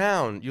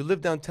downtown. You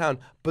live downtown.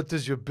 But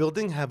does your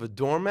building have a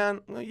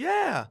doorman? Well,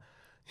 yeah.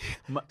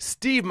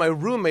 Steve, my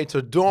roommate's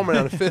a doorman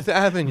on 5th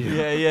Avenue.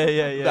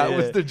 Yeah. That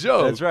was the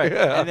joke. That's right.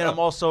 Yeah. And then I'm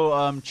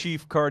also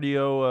chief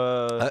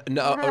cardio.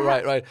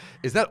 Right.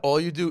 Is that all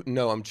you do?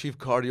 No, I'm chief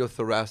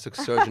cardiothoracic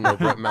surgeon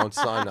over at Mount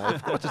Sinai.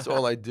 Of course, that's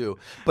all I do.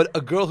 But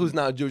a girl who's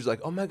not Jewish is like,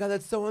 oh my God,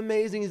 that's so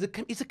amazing. He's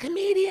a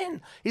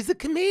comedian. He's a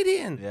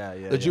comedian. Yeah.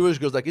 The Jewish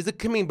girl's like, he's a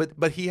comedian,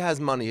 but he has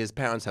money. His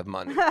parents have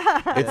money.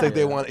 It's like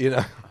they want,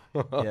 Yeah.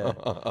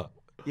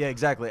 Yeah,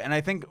 exactly. And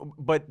I think,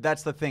 but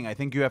that's the thing. I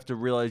think you have to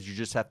realize you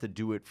just have to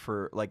do it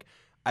for, like,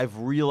 I've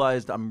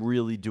realized I'm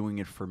really doing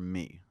it for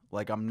me.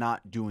 Like, I'm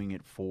not doing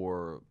it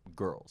for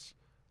girls.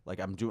 Like,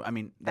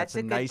 that's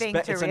a good nice thing to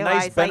it's a realize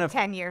nice benefit.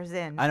 like 10 years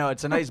in. I know,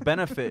 it's a nice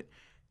benefit.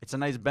 It's a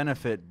nice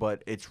benefit,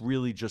 but it's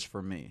really just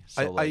for me.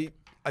 So I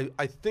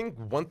think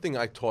one thing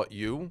I taught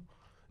you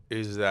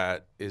is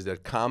that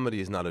comedy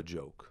is not a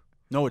joke.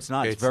 No, it's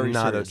not. It's very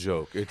not serious. a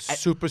joke. It's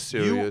super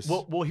serious.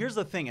 Well, here's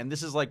the thing, and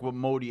this is like what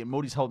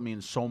Modi's helped me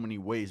in so many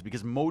ways,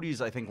 because Modi's,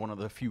 I think, one of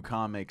the few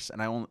comics,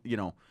 and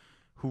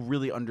who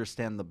really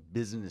understand the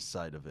business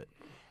side of it.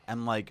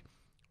 And like,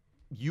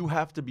 you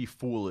have to be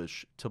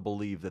foolish to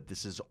believe that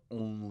this is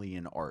only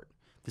an art.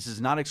 This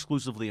is not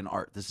exclusively an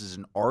art. This is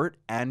an art,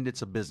 and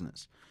it's a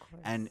business.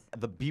 And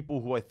the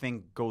people who I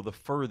think go the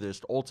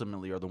furthest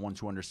ultimately are the ones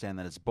who understand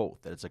that it's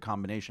both, that it's a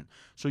combination.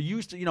 So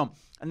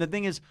and the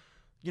thing is,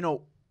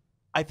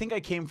 I think I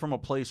came from a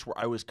place where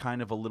I was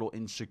kind of a little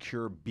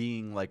insecure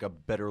being like a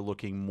better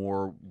looking,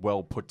 more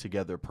well put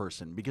together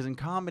person. Because in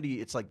comedy,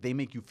 it's like they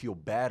make you feel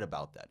bad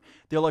about that.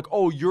 They're like,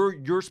 oh,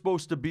 you're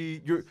supposed to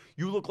be,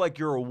 you look like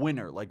you're a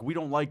winner. Like, we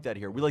don't like that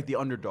here. We like the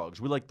underdogs.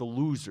 We like the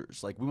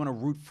losers. Like, we want to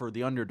root for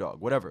the underdog,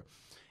 whatever.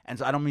 And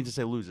so I don't mean to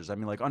say losers. I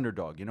mean like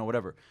underdog,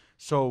 whatever.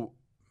 So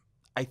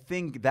I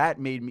think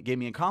that gave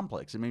me a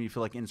complex. It made me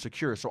feel like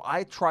insecure. So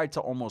I tried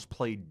to almost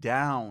play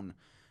down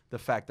the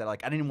fact that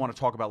like I didn't want to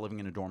talk about living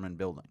in a dormant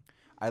building.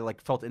 I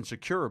like felt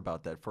insecure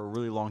about that for a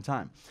really long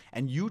time.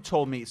 And you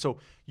told me, so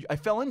I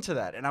fell into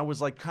that, and I was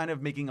like kind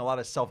of making a lot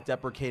of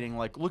self-deprecating,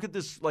 like, look at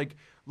this like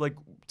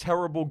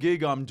terrible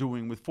gig I'm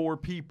doing with 4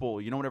 people,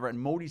 whatever. And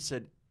Modi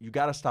said, you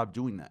got to stop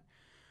doing that.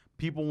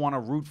 People want to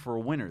root for a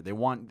winner.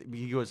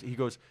 He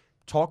goes,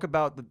 talk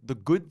about the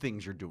good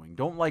things you're doing.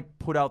 Don't like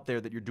put out there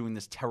that you're doing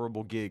this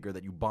terrible gig or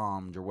that you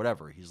bombed or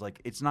whatever. He's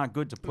like, it's not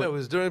good to put. No, it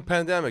was during the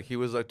pandemic. He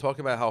was like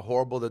talking about how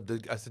horrible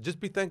I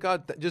said, thank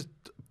God, just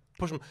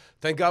push him.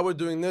 Thank God we're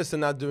doing this and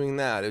not doing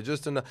that. It's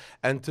just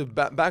and to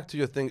back to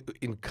your thing,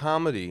 in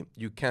comedy,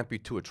 you can't be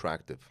too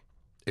attractive.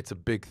 It's a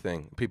big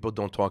thing. People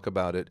don't talk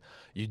about it.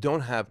 You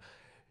don't have.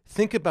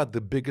 Think about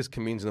the biggest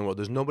comedians in the world.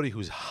 There's nobody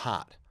who's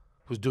hot,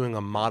 who's doing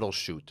a model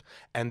shoot,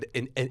 and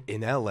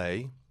in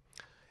LA.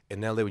 In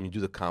LA, when you do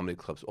the comedy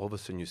clubs, all of a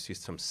sudden you see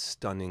some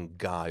stunning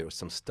guy or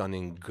some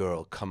stunning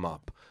girl come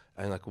up.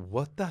 And you're like,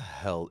 what the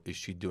hell is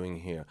she doing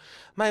here?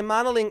 My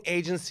modeling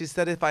agency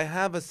said if I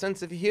have a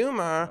sense of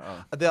humor,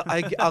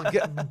 I'll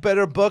get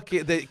better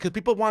booking. Because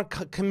people want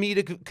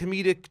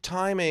comedic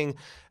timing.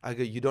 I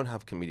go, you don't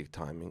have comedic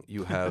timing.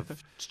 You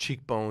have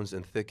cheekbones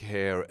and thick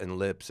hair and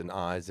lips and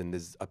eyes. And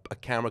there's a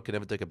camera can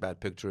never take a bad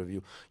picture of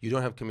you. You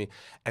don't have comedic.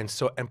 And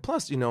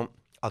plus,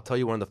 I'll tell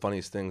you one of the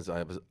funniest things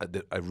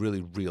that I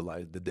really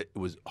realized that it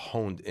was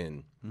honed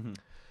in. Mm-hmm.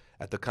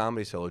 At the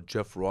Comedy Cellar,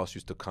 Jeff Ross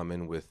used to come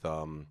in with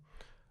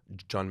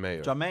John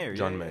Mayer. John Mayer.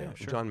 Sure.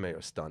 John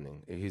Mayer,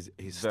 stunning. He's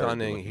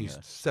stunning. He's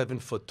 7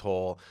 foot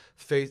tall.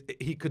 Face.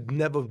 He could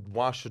never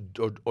wash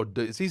or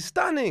he's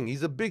stunning.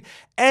 He's a big,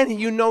 and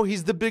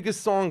he's the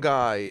biggest song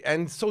guy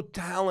and so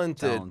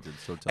talented.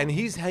 And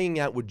he's hanging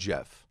out with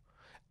Jeff,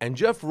 and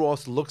Jeff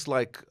Ross looks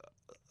like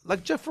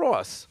Jeff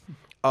Ross.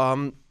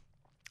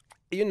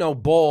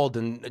 Bald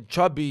and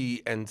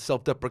chubby and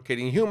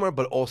self-deprecating humor,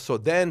 but also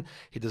then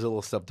he does a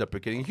little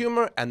self-deprecating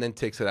humor and then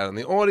takes it out on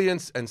the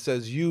audience and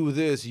says, you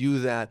this, you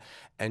that.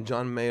 And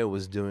John Mayer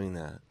was doing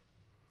that.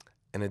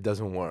 And it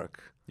doesn't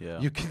work. Yeah.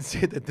 You can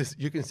say that this.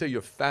 You can say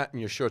you're fat and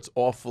your shirt's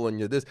awful and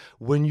you're this.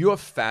 When you're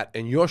fat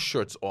and your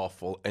shirt's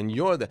awful and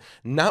you're the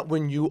not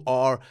when you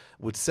are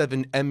with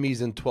 7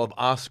 Emmys and 12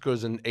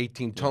 Oscars and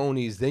 18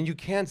 Tonys. Then you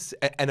can't.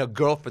 And a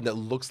girlfriend that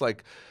looks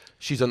like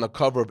she's on the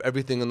cover of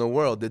everything in the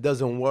world. It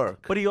doesn't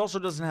work. But he also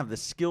doesn't have the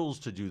skills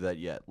to do that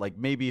yet. Like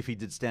maybe if he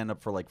did stand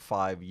up for like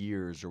 5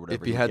 years or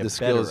whatever. If he had the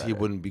skills, he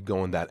wouldn't be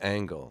going that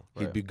angle.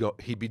 Right.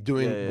 He'd be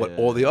doing what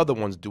all the other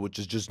ones do, which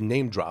is just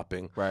name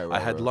dropping. Right, I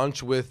had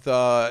lunch with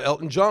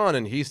Elton John,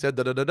 and he said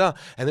da da da da,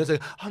 and it's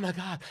like, oh my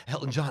God,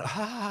 Elton John,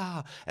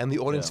 and the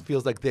audience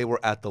feels like they were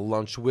at the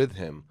lunch with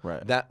him.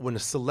 Right. That when a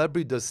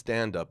celebrity does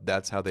stand up,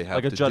 that's how they have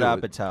like to a Judd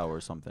do it. Apatow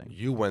or something.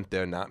 You went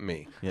there, not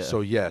me. Yeah.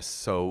 So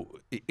yes,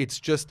 it's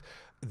just.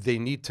 They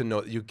need to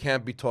know. You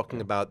can't be talking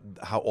about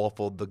how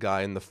awful the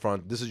guy in the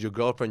front. This is your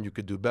girlfriend. You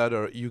could do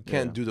better. You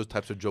can't do those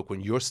types of jokes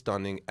when you're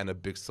stunning and a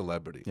big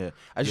celebrity. Yeah,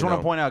 I just want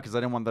to point out because I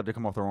didn't want that to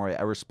come off the wrong way.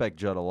 I respect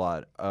Judd a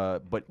lot,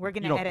 but We're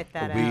gonna edit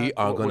that out. We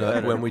are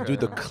gonna when we do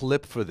the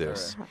clip for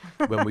this.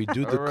 When we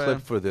do the clip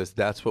for this,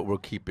 that's what we're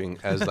keeping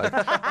as like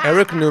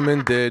Eric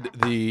Neumann did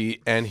the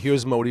And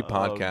Here's Modi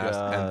podcast,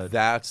 and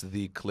that's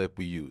the clip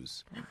we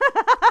use.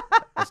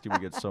 Esty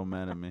would get so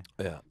mad at me.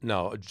 Yeah,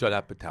 no, Judd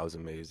Apatow is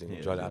amazing.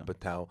 Judd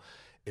Apatow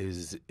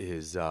is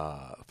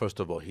first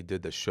of all, he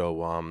did the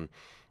show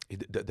he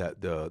did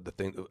the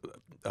thing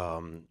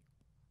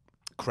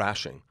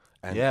Crashing.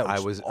 And I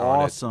was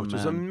awesome, on it, which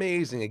was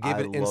amazing. It gave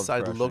an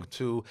inside look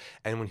to,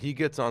 and when he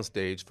gets on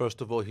stage,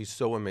 first of all, he's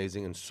so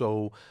amazing and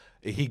so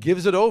he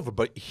gives it over,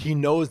 but he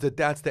knows that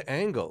that's the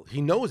angle.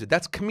 He knows it.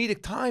 That's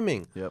comedic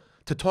timing. Yep.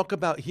 To talk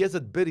about, he has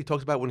a bit. He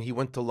talks about when he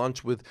went to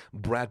lunch with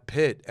Brad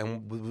Pitt,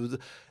 and the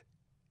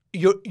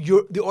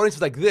audience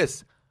is like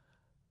this,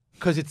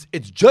 because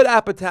it's Judd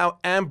Apatow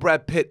and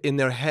Brad Pitt in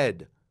their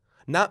head.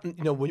 Not when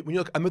you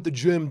look, I'm at the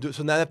gym,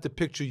 so now I have to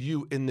picture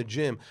you in the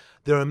gym.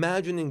 They're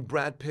imagining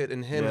Brad Pitt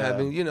and him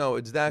having,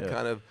 it's that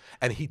kind of,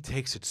 and he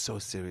takes it so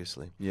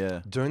seriously.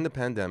 Yeah. During the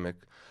pandemic,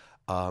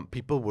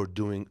 people were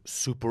doing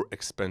super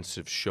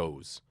expensive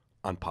shows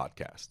on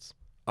podcasts,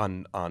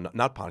 on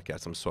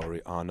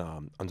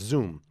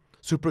Zoom,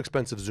 super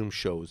expensive Zoom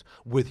shows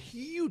with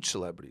huge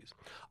celebrities.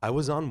 I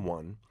was on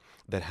one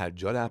that had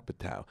Judd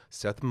Apatow,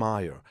 Seth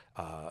Meyers,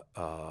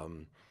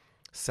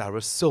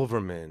 Sarah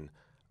Silverman,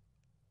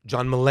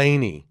 John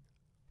Mulaney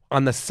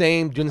on the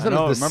same. Do you understand?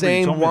 It was the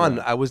same one.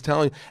 I was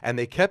telling you, and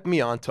they kept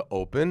me on to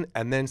open,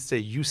 and then say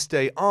you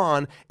stay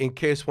on in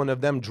case one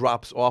of them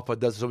drops off or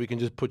does, so we can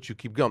just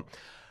keep going.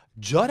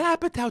 Judd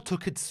Apatow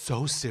took it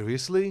so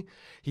seriously.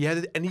 He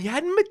had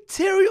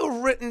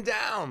material written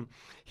down.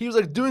 He was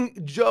like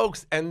doing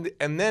jokes, and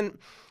then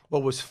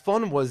what was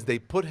fun was they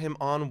put him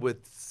on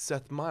with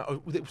Seth Meyers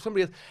or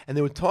somebody else, and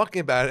they were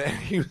talking about it, and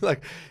he was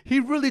like, he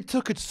really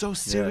took it so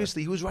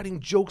seriously. He was writing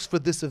jokes for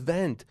this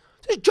event.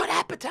 It's Judd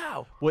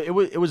Apatow. Well,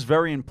 it was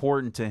very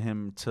important to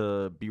him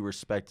to be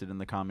respected in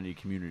the comedy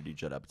community,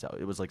 Judd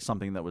Apatow. It was like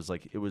something that was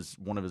like, it was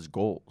one of his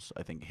goals.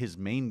 I think his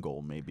main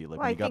goal maybe. Like,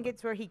 well, I think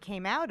it's where he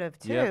came out of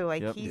too.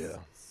 Yep, he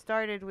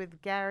started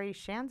with Gary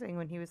Shandling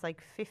when he was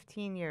like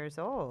 15 years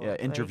old. Yeah,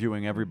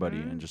 interviewing everybody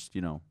and just,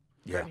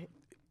 Yeah,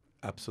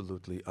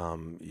 absolutely.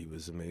 He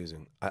was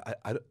amazing.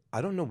 I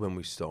don't know when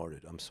we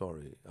started. I'm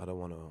sorry. I don't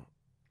want to.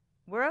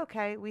 We're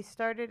okay. We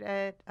started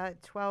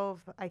at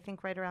 12, I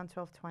think right around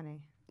 12:20.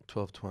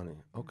 12:20.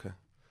 Okay.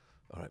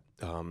 All right.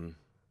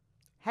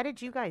 How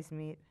did you guys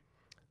meet?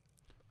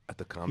 At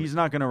the comedy. He's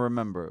not going to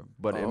remember,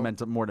 but it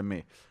meant more to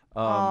me.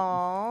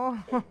 Oh.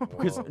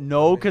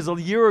 Because a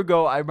year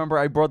ago, I remember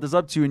I brought this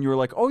up to you, and you were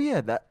like, "Oh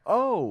yeah,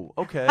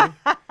 okay."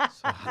 So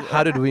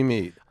how did we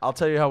meet? I'll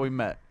tell you how we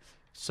met.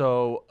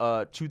 So,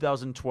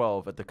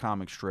 2012 at the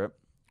comic strip,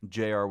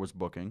 JR was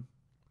booking.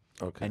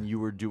 Okay. And you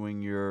were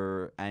doing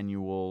your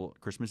annual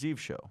Christmas Eve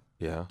show.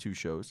 Yeah. 2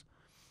 shows.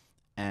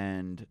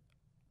 And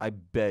I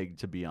begged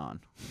to be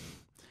on.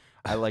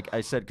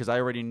 I said, because I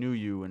already knew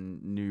you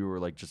and knew you were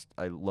like,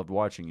 I loved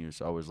watching you.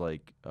 So I was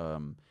like,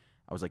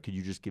 could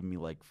you just give me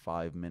like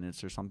 5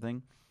 minutes or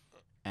something?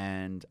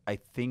 And I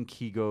think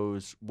he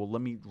goes, well,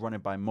 let me run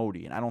it by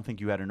Modi. And I don't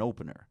think you had an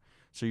opener.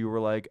 So you were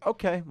like,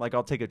 okay, like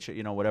I'll take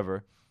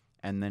whatever.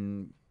 And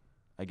then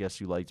I guess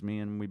you liked me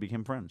and we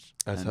became friends.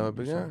 That's how it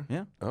began?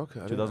 Yeah. Okay.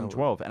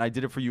 2012. And I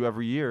did it for you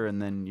every year.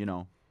 And then,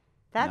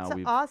 That's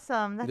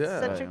awesome. That's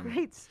such a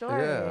great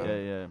story.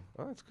 Yeah.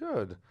 Oh, that's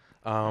good.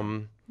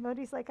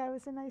 Modi's like, I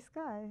was a nice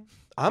guy.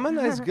 I'm a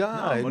nice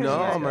guy. I'm a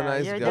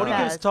nice guy. the Modi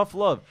best. gives tough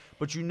love,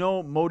 but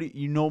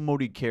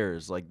Modi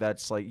cares. Like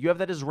that's like you have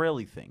that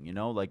Israeli thing,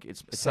 like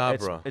it's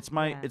Sabra. It's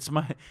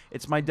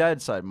my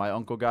dad's side. My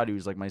uncle Gadi,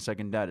 who's like my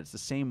second dad. It's the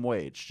same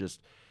way. It's just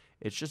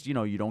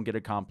you don't get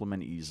a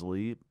compliment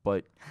easily,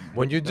 but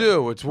when you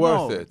do, it's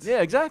worth it.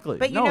 Yeah, exactly.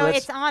 But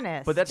it's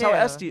honest. But that's too. how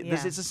Esty. Yeah.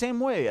 It's the same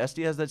way.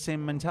 Esty has that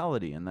same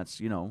mentality, and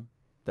that's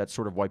that's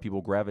sort of why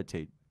people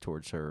gravitate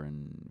towards her.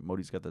 And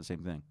Modi's got that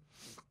same thing.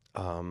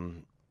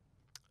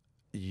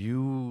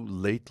 You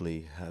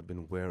lately have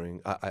been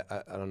wearing.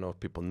 I don't know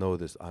if people know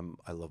this.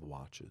 I love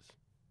watches.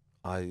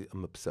 I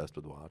am obsessed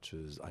with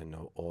watches. I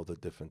know all the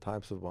different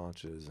types of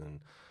watches. And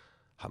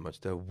how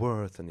much they're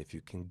worth and if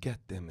you can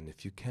get them and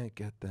if you can't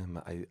get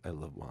them. I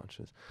love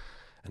watches.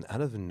 And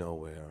out of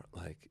nowhere,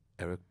 like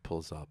Eric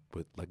pulls up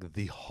with like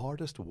the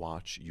hardest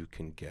watch you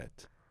can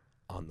get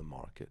on the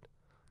market,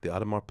 the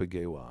Audemars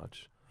Piguet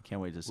watch. I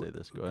can't wait to say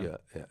this. Go ahead.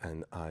 Yeah,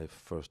 and I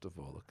first of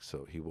all,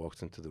 so he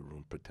walks into the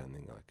room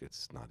pretending like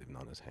it's not even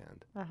on his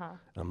hand.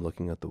 I'm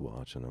looking at the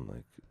watch and I'm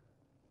like,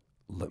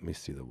 let me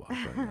see the watch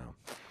right now.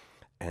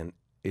 And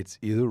it's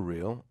either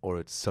real or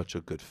it's such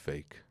a good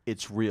fake.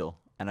 It's real,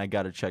 and I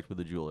got it checked with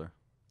a jeweler.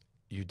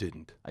 You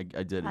didn't. I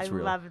did. It's I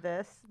real. love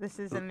this. This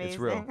is amazing. It's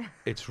real.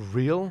 It's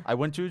real? I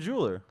went to a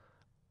jeweler.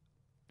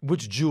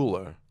 Which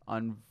jeweler? I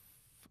don't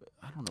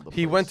know.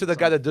 He went to the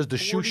guy that does the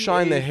shoe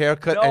shine, the 48th.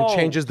 haircut, and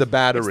changes the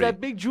battery. It's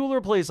that big jeweler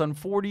place on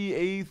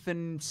 48th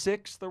and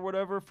 6th or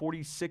whatever,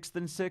 46th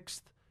and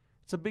 6th.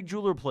 It's a big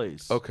jeweler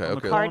place. Okay, on the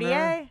okay. corner.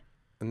 Cartier?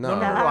 No.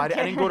 No. I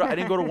didn't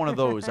go to one of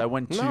those. I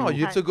went to. No,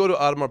 you have to go to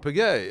Audemars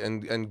Piguet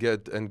and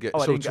get.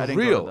 Oh, So it's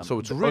real. So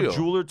it's real. A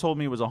jeweler told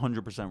me it was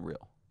 100%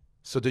 real.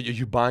 So are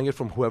you buying it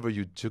from whoever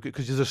you took it?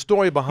 Because there's a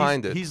story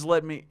behind it. He's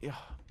let me.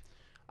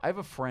 I have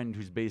a friend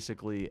who's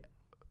basically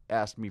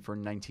asked me for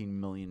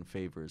 19 million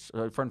favors.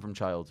 A friend from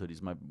childhood.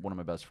 He's one of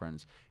my best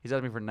friends. He's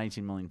asked me for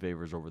 19 million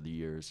favors over the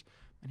years,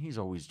 and he's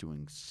always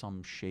doing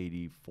some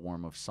shady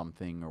form of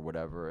something or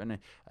whatever. And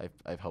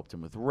I've helped him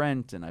with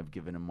rent, and I've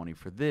given him money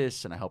for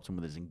this, and I helped him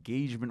with his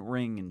engagement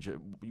ring. And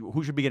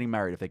who should be getting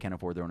married if they can't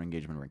afford their own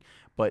engagement ring?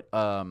 But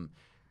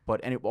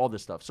all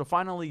this stuff. So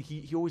finally,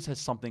 he always has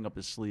something up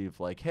his sleeve,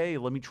 like, hey,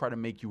 let me try to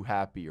make you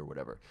happy or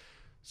whatever.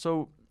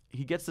 So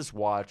he gets this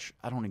watch.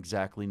 I don't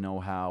exactly know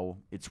how.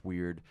 It's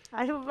weird.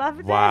 I love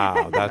that.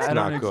 Wow, that's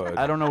not good.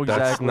 I don't know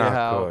exactly That's not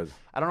how. good.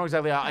 I don't know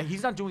exactly how.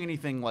 He's not doing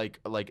anything like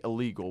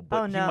illegal,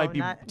 but he might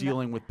be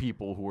dealing with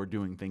people who are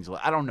doing things.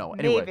 I don't know.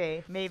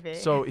 Anyway, Maybe.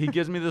 So he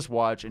gives me this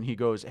watch, and he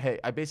goes, "Hey,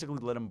 I basically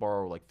let him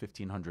borrow like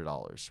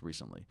 $1,500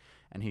 recently."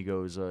 And he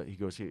goes,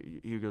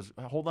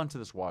 hold on to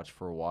this watch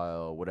for a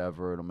while,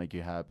 whatever. It'll make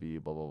you happy,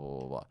 blah, blah, blah,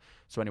 blah, blah.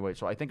 So anyway,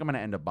 I think I'm going to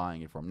end up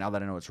buying it for him. Now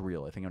that I know it's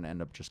real, I think I'm going to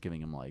end up just giving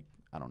him like,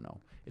 I don't know.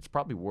 It's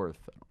probably worth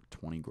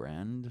 20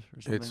 grand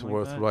or something It's like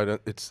worth that. right.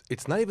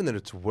 It's not even that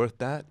it's worth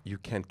that. You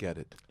can't get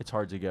it. It's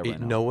hard to get right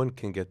now. No one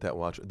can get that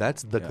watch.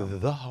 That's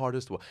the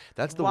hardest one.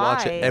 That's the Why?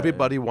 watch that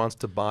everybody wants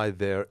to buy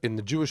there. In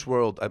the Jewish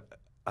world,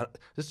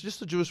 this is just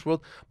the Jewish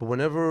world, but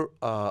whenever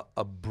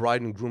a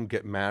bride and groom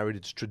get married,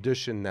 it's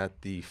tradition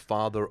that the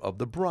father of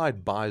the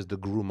bride buys the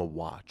groom a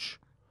watch.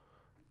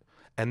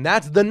 And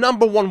that's the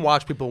number one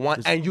watch people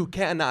want, and you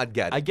cannot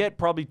get it. I get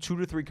probably 2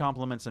 to 3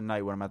 compliments a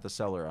night when I'm at the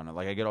cellar on it.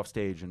 Like I get off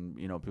stage and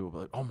people be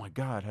like, "Oh my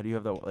God, how do you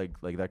have that?"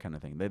 Like that kind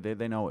of thing.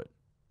 They know it.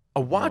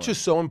 A watch is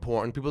so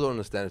important. People don't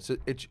understand.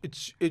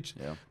 It's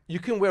you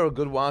can wear a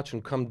good watch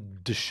and come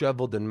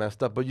disheveled and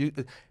messed up, but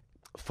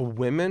for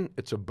women,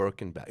 it's a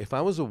Birkin bag. If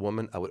I was a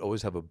woman, I would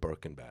always have a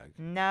Birkin bag.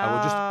 No, I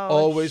would just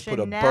always put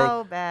a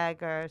Chanel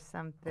bag or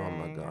something. Oh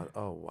my God!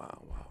 Oh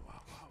wow!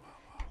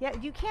 Yeah,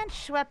 you can't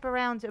schlepp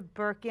around a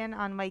Birkin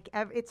on like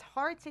it's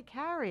hard to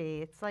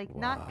carry. It's like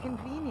not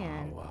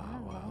convenient.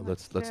 Wow!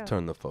 Let's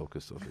turn the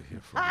focus over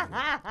here for a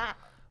minute.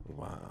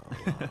 Wow.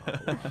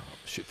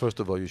 First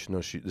of all, you should know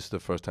this is the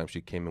first time she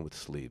came in with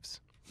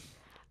sleeves.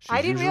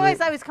 I didn't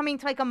realize I was coming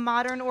to like a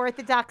modern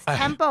Orthodox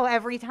tempo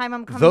every time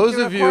I'm coming. Those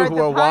to of you record who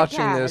the are watching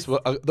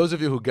podcast. this, those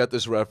of you who get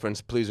this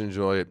reference, please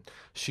enjoy it.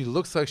 She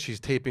looks like she's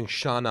taping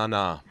Sha Na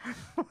Na.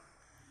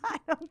 I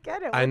don't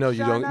get it. I know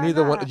you don't.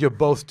 Neither one. You're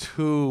both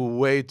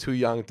way too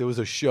young. There was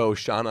a show,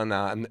 Sha Na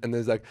Na, and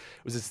there's like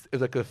it was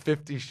like a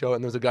 50s show,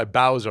 and there was a guy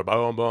Bowser,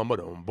 boom, boom,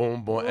 boom,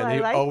 boom, boom, and he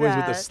always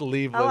with the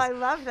sleeveless. Oh, I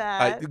love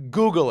that.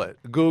 Google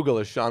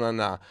it, Sha Na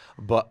Na.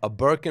 But a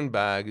Birkin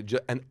bag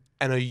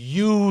and a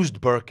used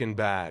Birkin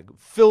bag,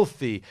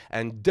 filthy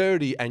and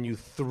dirty, and you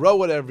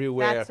throw it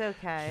everywhere. That's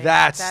okay.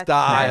 That's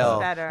style.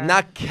 That's better.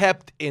 Not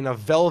kept in a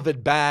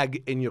velvet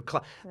bag in your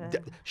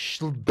closet.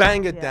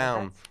 Bang it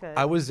down.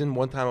 That's good.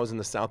 One time I was in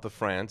the south of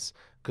France,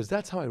 because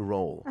that's how I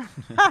roll.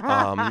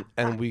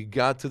 And we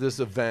got to this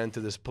event, to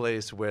this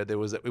place where it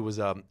was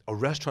a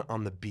restaurant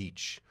on the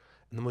beach.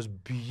 And the most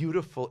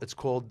beautiful, it's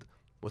called,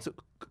 what is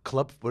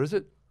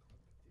it?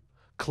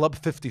 Club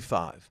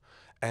 55.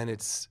 And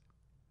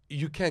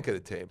you can't get a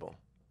table.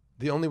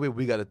 The only way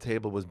we got a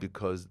table was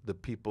because the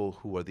people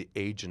who are the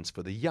agents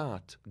for the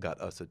yacht got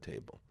us a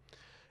table.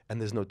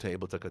 And there's no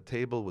table. It's like a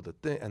table with a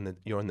thing, and then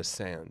you're in the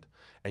sand.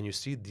 And you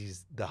see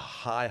the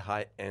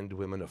high-end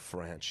women of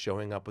France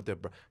showing up with their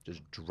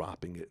just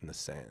dropping it in the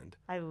sand.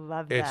 I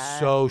love that. It's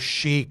so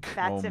chic.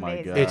 That's Oh my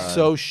amazing. God. It's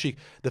so chic.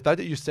 The fact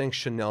that you're saying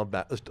Chanel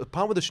bag, the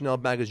problem with the Chanel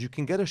bag is you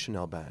can get a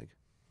Chanel bag.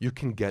 You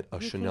can get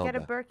a Chanel bag. You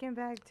can get a Birkin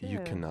bag too. You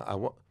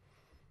cannot.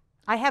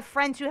 I have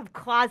friends who have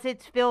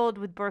closets filled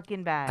with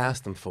Birkin bags.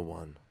 Ask them for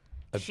one.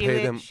 She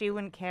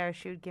wouldn't care.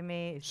 She would give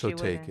me. So she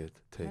take wouldn't.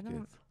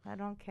 it. I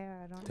don't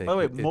care. I don't. Take By the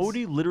way, it.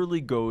 Modi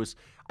literally goes.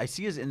 I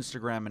see his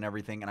Instagram and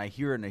everything, and I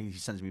hear it, and he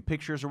sends me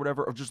pictures or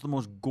whatever of just the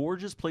most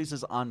gorgeous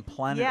places on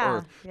planet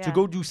Earth to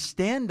go do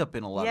stand up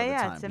in a lot of the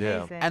time. It's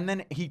amazing. And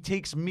then he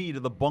takes me to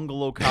the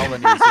bungalow colonies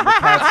in the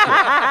Catskills.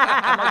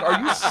 I'm like,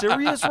 are you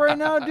serious right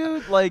now,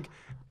 dude? Like,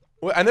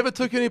 Wait, I never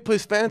took you any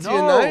place fancy No,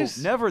 and nice.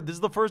 never. This is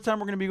the first time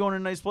we're gonna be going to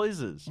nice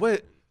places.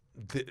 Wait,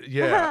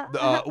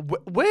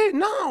 wait,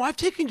 no, I've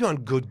taken you on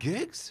good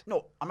gigs.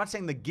 No, I'm not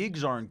saying the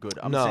gigs aren't good.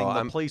 I'm No,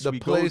 saying the place we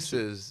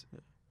places.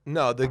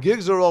 No, the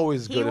gigs are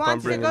always good. He if I'm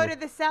wants to bringing go you. to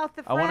the south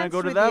of France. I want to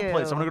go to with that you.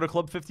 place. I want to go to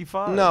Club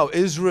 55. No,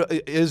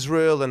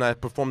 Israel, and I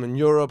performed in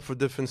Europe for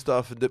different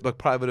stuff, like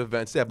private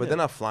events. Yeah, but they're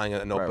not flying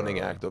an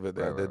opening act over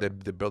there.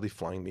 They're barely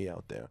flying me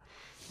out there.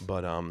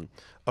 But all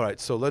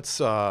right. So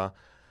let's.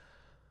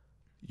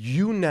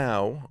 You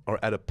now are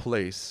at a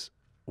place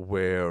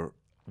where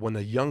when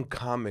a young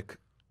comic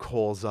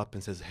calls up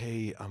and says,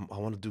 "Hey, I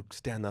want to do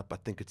stand up. I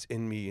think it's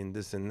in me, and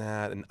this and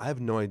that," and I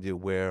have no idea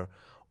where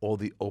all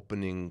the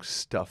opening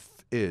stuff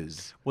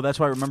is. Well, that's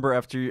why I remember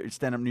after your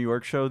stand-up New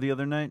York show the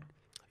other night.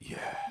 Yeah.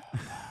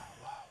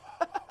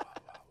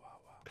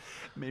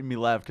 Made me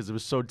laugh because it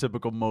was so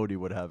typical Modi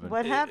what happened.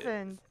 What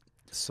happened?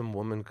 Some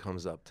woman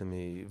comes up to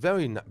me,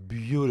 very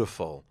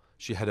beautiful.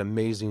 She had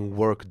amazing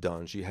work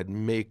done. She had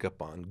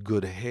makeup on,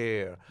 good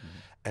hair.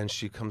 And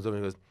she comes up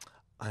and goes,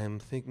 "I am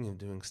thinking of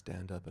doing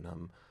stand-up,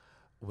 and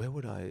where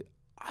would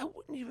I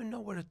wouldn't even know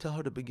where to tell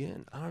her to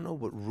begin. I don't know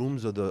what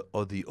rooms are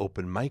the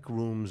open mic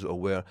rooms or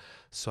where."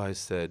 So I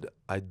said,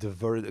 I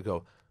diverted. I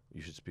go,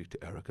 "You should speak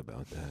to Eric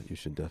about that. You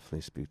should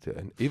definitely speak to."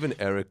 And even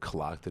Eric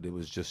clocked it.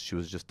 She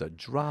was just a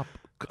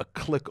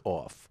click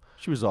off.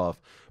 She was off.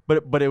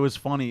 But it was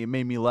funny. It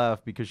made me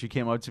laugh because she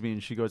came up to me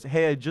and she goes,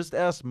 "Hey, I just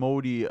asked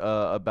Modi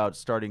about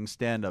starting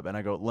stand-up." And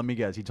I go, "Let me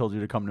guess. He told you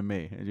to come to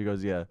me." And she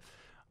goes, "Yeah."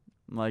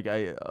 Like,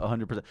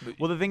 100%.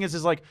 Well, the thing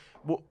is like,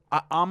 well,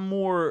 I'm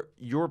more,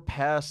 you're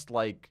past,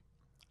 like,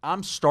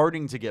 I'm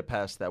starting to get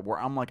past that where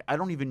I'm like, I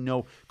don't even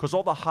know, because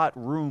all the hot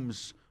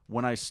rooms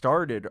when I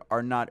started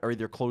are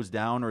either closed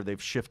down or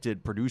they've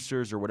shifted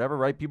producers or whatever,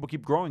 right? People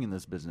keep growing in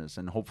this business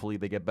and hopefully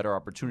they get better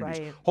opportunities.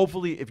 Right.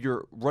 Hopefully, if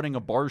you're running a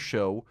bar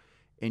show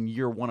in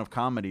year 1 of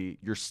comedy,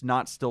 you're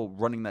not still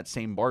running that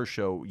same bar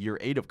show year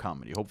 8 of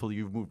comedy. Hopefully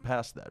you've moved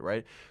past that,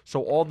 right?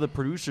 So all the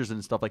producers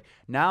and stuff, like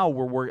now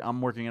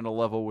I'm working at a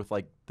level with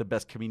like the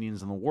best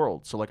comedians in the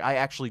world. So like I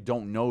actually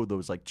don't know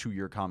those like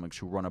 2-year comics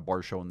who run a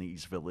bar show in the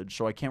East Village.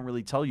 So I can't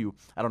really tell you.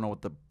 I don't know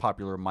what the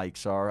popular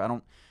mics are.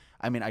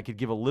 I mean, I could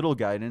give a little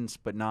guidance,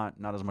 but not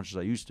as much as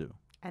I used to.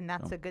 And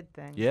that's a good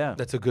thing. Yeah.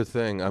 That's a good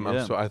thing.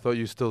 I thought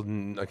you still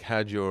like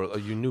had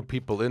you knew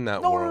people in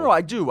that world. No,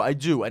 I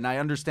do, and I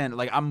understand.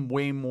 Like I'm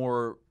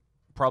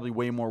probably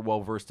way more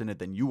well versed in it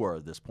than you are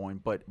at this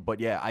point. But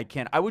yeah, I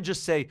can't. I would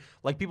just say,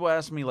 like, people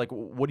ask me like,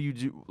 what do you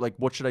do? Like,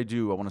 what should I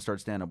do? I want to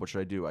start stand up. What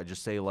should I do? I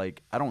just say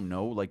like, I don't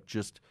know. Like,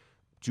 just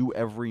do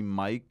every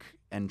mic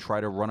and try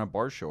to run a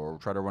bar show or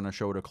try to run a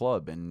show at a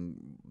club and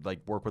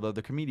like work with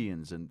other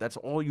comedians, and that's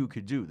all you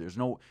could do. There's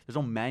no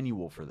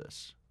manual for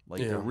this.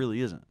 Like there really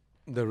isn't.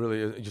 There really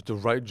is. Just to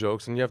write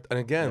jokes, and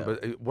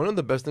but one of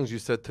the best things you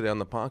said today on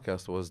the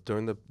podcast was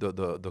during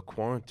the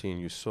quarantine,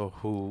 you saw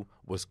who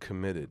was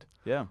committed.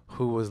 Yeah.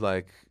 Who was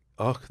like,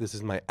 "Oh, this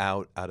is my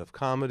out of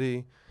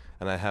comedy,"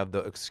 and I have the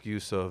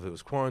excuse of it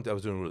was quarantine. I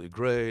was doing really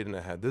great, and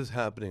I had this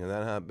happening and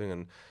that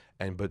happening,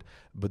 but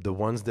the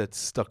ones that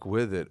stuck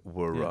with it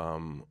were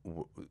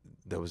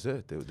that was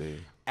it. They.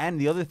 And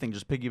the other thing,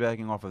 just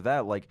piggybacking off of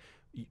that, like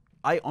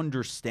I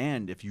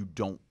understand if you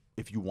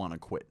want to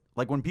quit.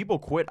 Like when people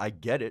quit, I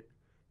get it.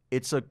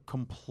 It's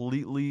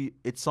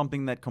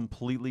something that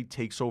completely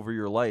takes over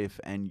your life,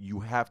 and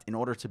you have to, in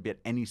order to get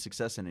any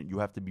success in it, you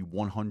have to be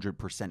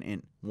 100%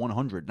 in.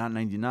 100, not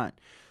 99.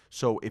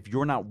 So if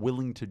you're not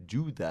willing to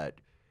do that,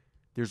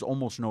 there's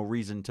almost no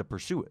reason to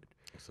pursue it.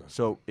 Exactly.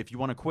 So if you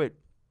want to quit,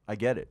 I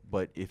get it.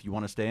 But if you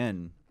want to stay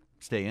in,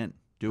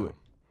 do it.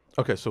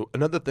 Okay, so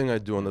another thing I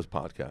do on this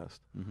podcast,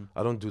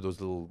 I don't do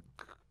those little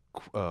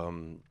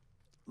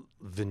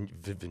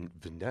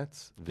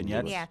vignettes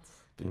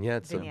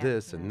of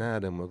this and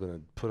that, and we're going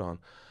to put on.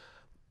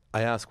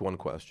 I ask one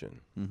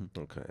question,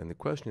 okay, and the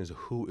question is,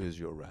 who is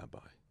your rabbi?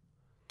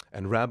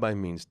 And rabbi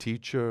means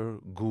teacher,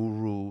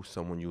 guru,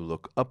 someone you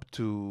look up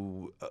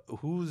to.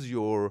 Who's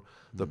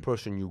the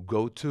person you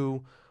go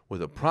to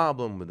with a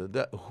problem,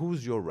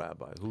 who's your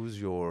rabbi?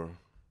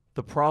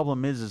 The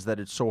problem is that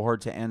it's so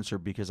hard to answer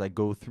because I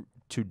go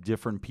to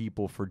different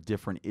people for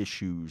different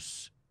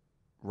issues,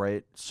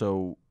 right?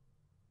 So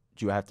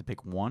do you have to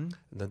pick one?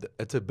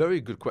 It's a very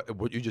good question.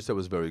 What you just said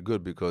was very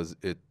good because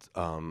it.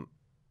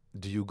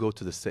 Do you go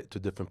to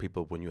different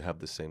people when you have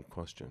the same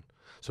question?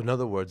 So in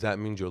other words, that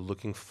means you're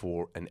looking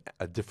for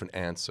a different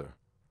answer.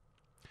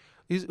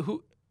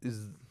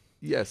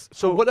 Yes.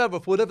 So whatever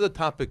the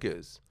topic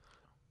is,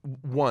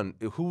 one,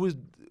 who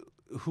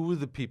are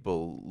the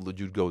people that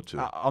you'd go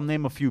to? I'll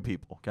name a few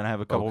people. Can I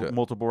have a couple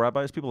multiple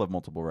rabbis? People have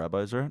multiple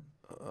rabbis, right?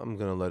 I'm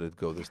gonna let it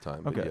go this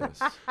time. Okay. But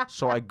yes.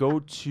 So I go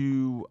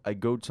to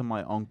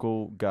my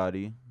uncle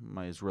Gadi,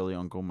 my Israeli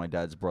uncle, my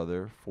dad's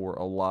brother, for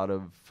a lot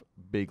of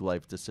big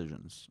life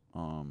decisions.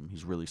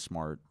 He's really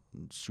smart,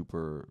 and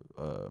super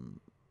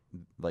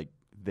like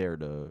there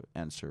to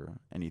answer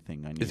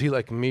anything I need. Is he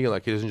like me?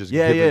 Like he doesn't just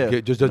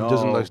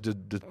doesn't like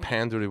just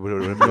pander or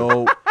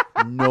whatever.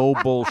 No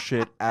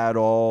bullshit at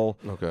all.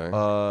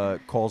 Okay.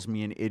 Calls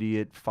me an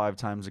idiot 5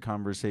 times a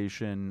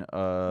conversation.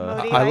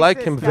 Modi I like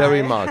this him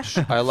very guy. much.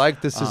 I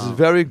like this. This is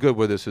very good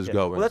where this is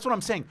going. Well, that's what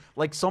I'm saying.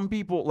 Like some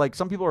people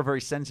are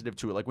very sensitive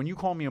to it. Like when you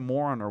call me a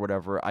moron or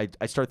whatever, I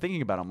start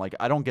thinking about it. I'm like,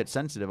 I don't get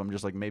sensitive. I'm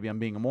just like, maybe I'm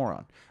being a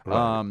moron.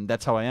 Right.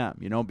 That's how I am,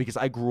 because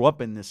I grew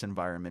up in this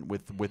environment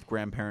with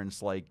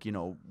grandparents, like,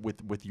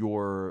 with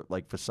your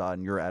like facade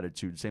and your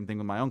attitude. Same thing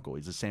with my uncle.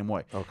 He's the same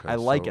way. Okay, I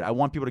like it. so- I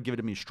want people to give it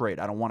to me straight.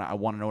 I want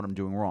to know what I'm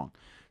doing wrong.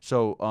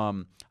 So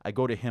I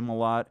go to him a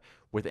lot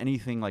with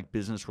anything like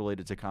business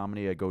related to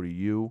comedy. I go to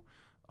you,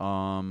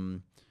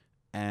 and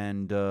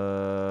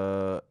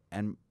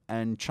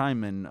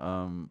chime in.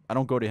 I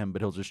don't go to him,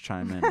 but he'll just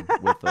chime in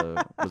with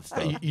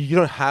stuff. You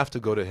don't have to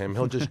go to him.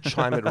 He'll just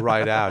chime it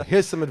right out.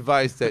 Here's some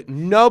advice that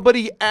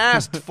nobody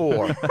asked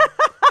for.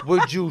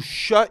 Would you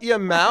shut your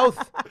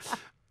mouth?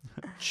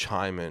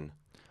 Chime in.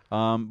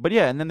 But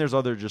yeah, and then there's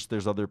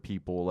other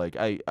people. Like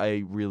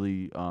I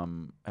really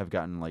have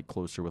gotten like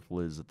closer with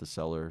Liz at the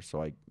Cellar,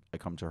 so I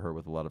come to her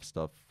with a lot of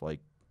stuff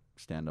like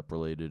stand up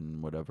related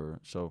and whatever.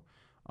 So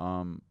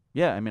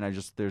yeah, I mean,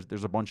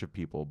 there's a bunch of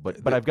people,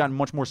 but I've gotten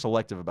much more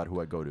selective about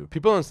who I go to.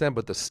 People understand,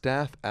 but the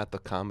staff at the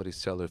Comedy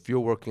Cellar, if you're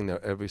working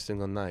there every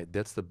single night,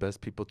 that's the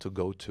best people to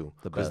go to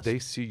because best. they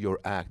see your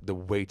act. The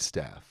wait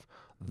staff,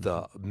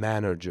 the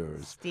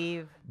managers,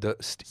 Steve.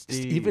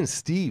 Even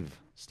Steve.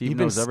 Steve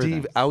Even knows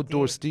everything. Steve,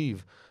 outdoor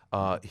Steve,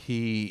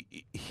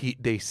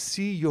 they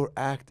see your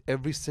act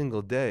every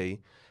single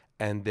day,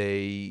 and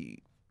they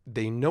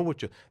know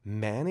what you're.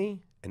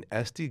 Manny and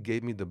Esty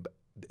gave me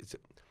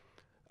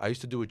I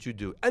used to do what you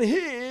do, and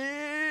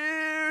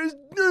here's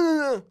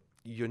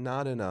you're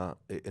not in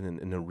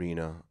an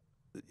arena,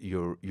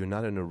 you're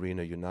not in an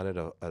arena, you're not at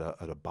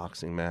a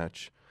boxing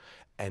match,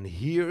 and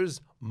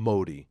here's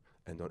Modi,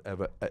 and don't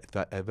ever if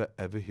I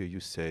ever hear you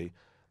say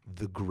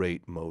the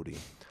great Modi.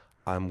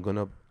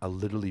 I'll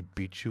literally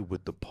beat you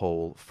with the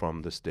pole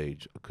from the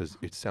stage because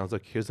it sounds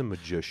like here's a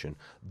magician,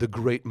 the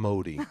great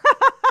Modi.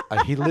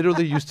 He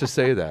literally used to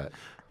say that.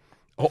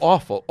 Oh,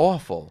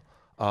 awful.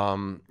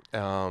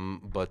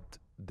 But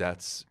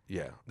that's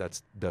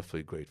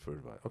definitely great for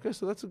advice. Okay,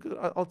 so that's a good.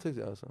 I'll take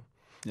that also.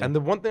 Yeah. And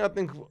the one thing I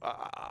think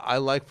I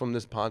like from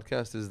this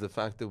podcast is the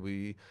fact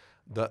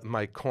that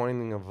my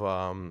coining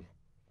of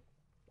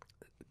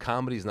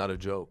comedy is not a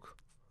joke.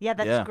 Yeah,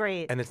 that's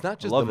great. And it's not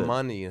just the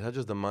money. It's not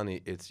just the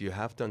money. It's you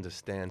have to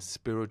understand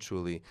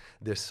spiritually.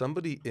 There's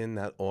somebody in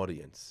that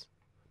audience.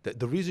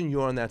 The reason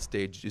you're on that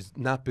stage is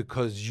not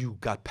because you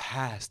got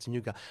passed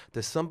and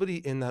there's somebody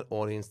in that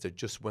audience that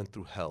just went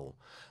through hell,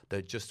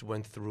 that just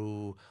went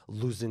through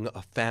losing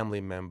a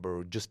family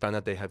member, just found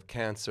out they have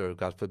cancer,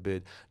 God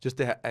forbid.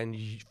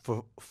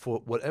 For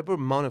whatever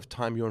amount of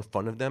time you're in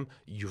front of them,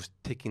 you're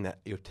taking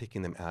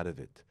them out of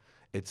it.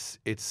 It's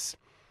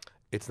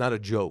not a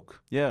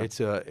joke. Yeah. It's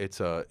a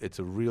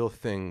real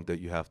thing that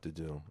you have to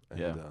do.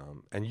 And,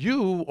 and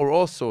you are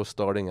also a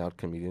starting out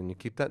comedian. You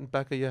keep that in the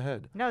back of your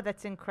head. No,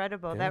 that's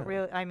incredible. Yeah.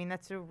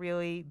 That's a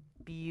really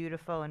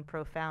beautiful and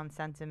profound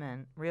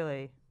sentiment.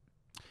 Really.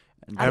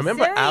 I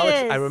remember serious.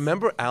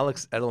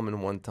 Alex Edelman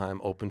one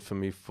time opened for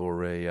me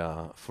for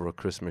a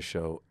Christmas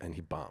show, and he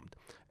bombed.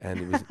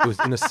 And it was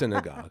in a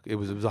synagogue. It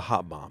was a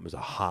hot bomb. It was a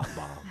hot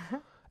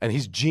bomb. And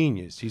he's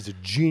genius. He's a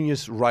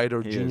genius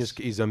writer,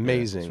 He's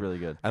amazing. Yeah, it's really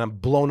good. And I'm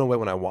blown away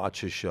when I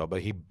watch his show, but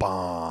he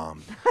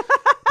bombed.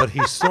 But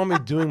he saw me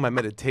doing my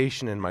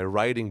meditation and my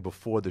writing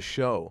before the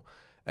show,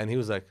 and he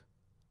was like,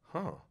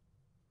 huh,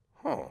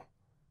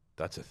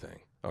 that's a thing.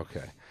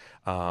 Okay.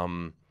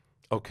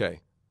 Okay.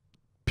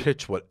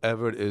 Pitch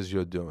whatever it is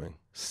you're doing.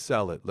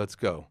 Sell it. Let's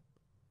go.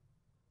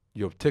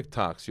 Your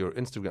TikToks, your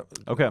Instagram.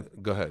 Okay.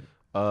 Go ahead.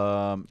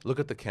 Look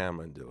at the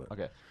camera and do it.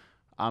 Okay.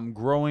 I'm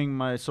growing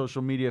my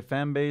social media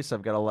fan base.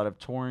 I've got a lot of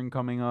touring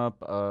coming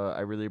up.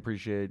 I really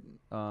appreciate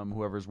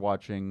whoever's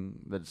watching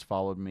that's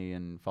followed me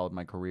and followed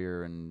my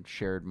career and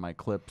shared my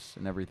clips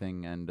and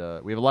everything. And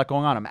we have a lot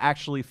going on. I'm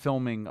actually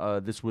filming.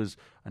 This was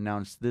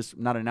announced.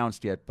 Not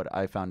announced yet, but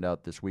I found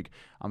out this week.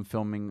 I'm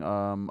filming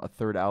a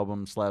third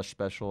album /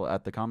 special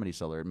at the Comedy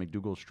Cellar at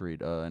McDougal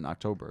Street in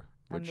October,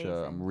 which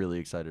I'm really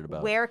excited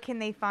about. Where can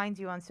they find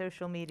you on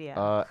social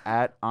media?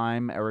 At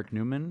I'm Eric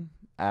Neumann.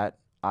 At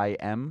I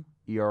am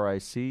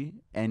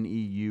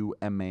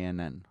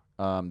EricNeumann.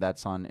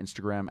 That's on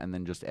Instagram, and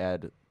then just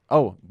add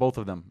both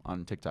of them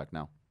on TikTok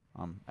now.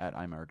 At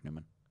I'm Eric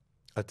Neumann.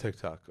 At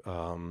TikTok.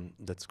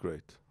 That's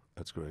great.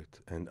 That's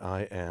great. And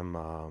I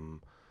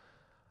am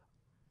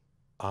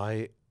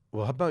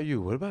well, how about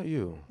you? What about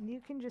you?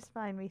 You can just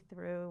find me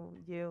through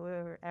you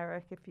or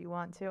Eric if you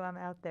want to. I'm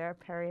out there,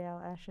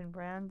 Periel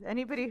Ashenbrand.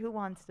 Anybody who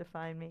wants to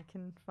find me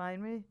can find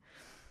me.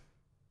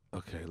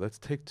 Okay, let's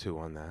take 2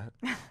 on that.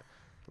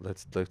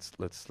 Let's do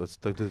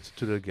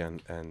it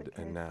again, and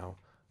now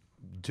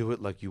do it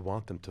like you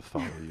want them to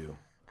follow you.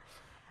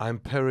 I'm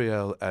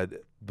Periel, at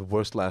the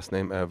worst last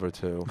name ever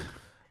too,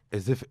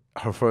 as if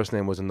her first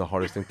name wasn't the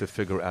hardest thing to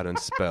figure out and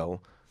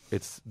spell.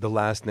 It's the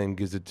last name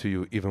gives it to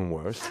you even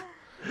worse.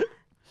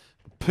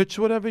 pitch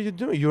whatever you're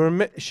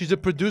doing. She's a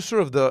producer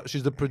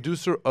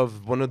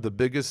of one of the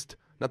biggest,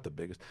 not the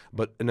biggest,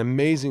 but an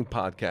amazing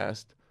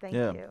podcast. Thank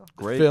you.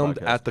 Great filmed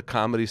podcast. at the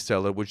Comedy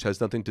Cellar, which has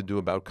nothing to do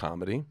about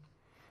comedy.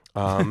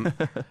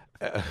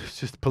 It's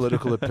just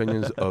political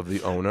opinions of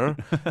the owner,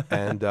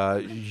 and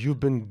you've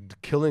been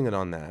killing it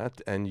on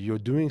that, and you're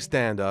doing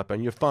stand-up,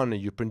 and you're funny,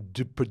 you've been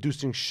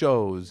producing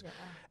shows,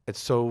 and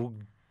so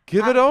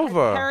give it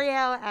over.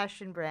 Periel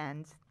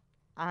Aschenbrand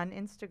on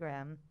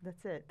Instagram.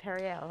 That's it,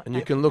 Periel. And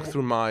you can look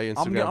through my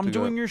Instagram. I'm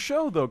doing your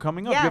show, though,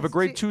 coming up. You Yes, have a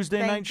great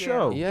Tuesday night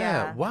show. Yeah.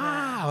 Yeah.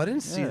 Wow. I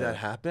didn't see that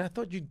happen. I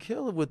thought you'd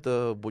kill it with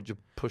what you're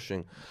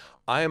pushing.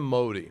 I am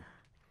Modi.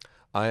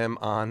 I am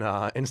on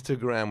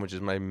Instagram, which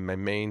is my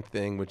main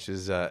thing, which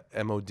is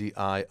MODI_live,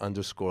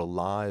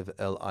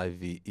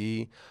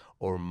 LIVE,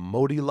 or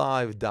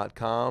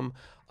ModiLive.com.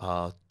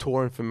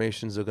 Tour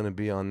informations are going to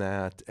be on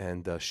that,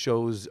 and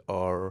shows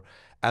are,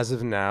 as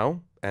of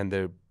now, and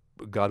they're,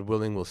 God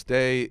willing, will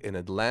stay in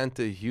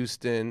Atlanta,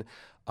 Houston,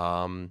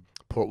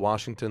 Port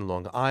Washington,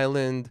 Long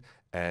Island,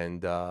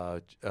 and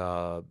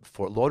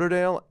Fort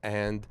Lauderdale,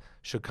 and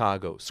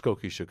Chicago,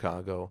 Skokie,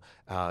 Chicago.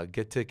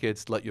 Get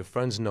tickets, let your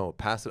friends know,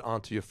 pass it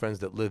on to your friends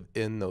that live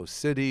in those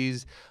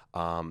cities.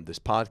 This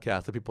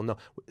podcast, let people know.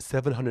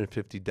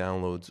 750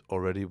 downloads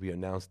already. We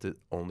announced it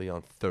only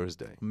on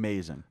Thursday.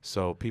 Amazing.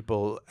 So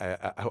people,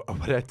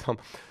 what did I tell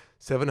them?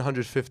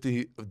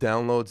 750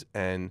 downloads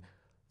and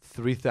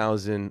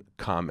 3,000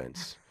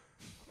 comments.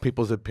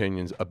 People's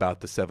opinions about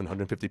the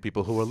 750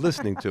 people who are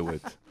listening to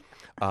it.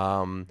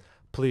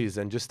 Please,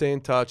 and just stay in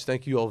touch.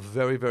 Thank you all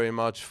very, very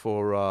much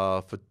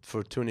for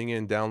tuning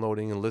in,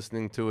 downloading, and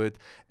listening to it.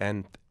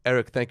 And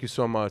Eric, thank you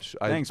so much.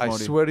 Thanks, I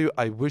Modi. swear to you,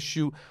 I wish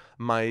you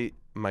my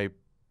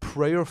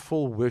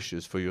prayerful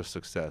wishes for your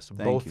success,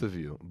 both of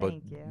you, but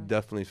Thank you.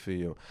 definitely for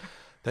you.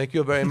 Thank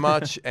you very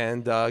much,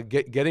 and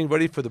getting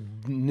ready for the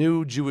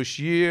new Jewish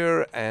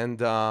year, and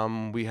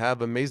we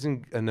have an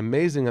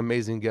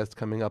amazing guest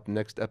coming up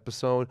next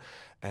episode,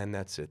 and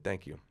that's it.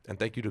 Thank you, and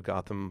thank you to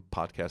Gotham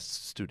Podcast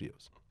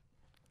Studios.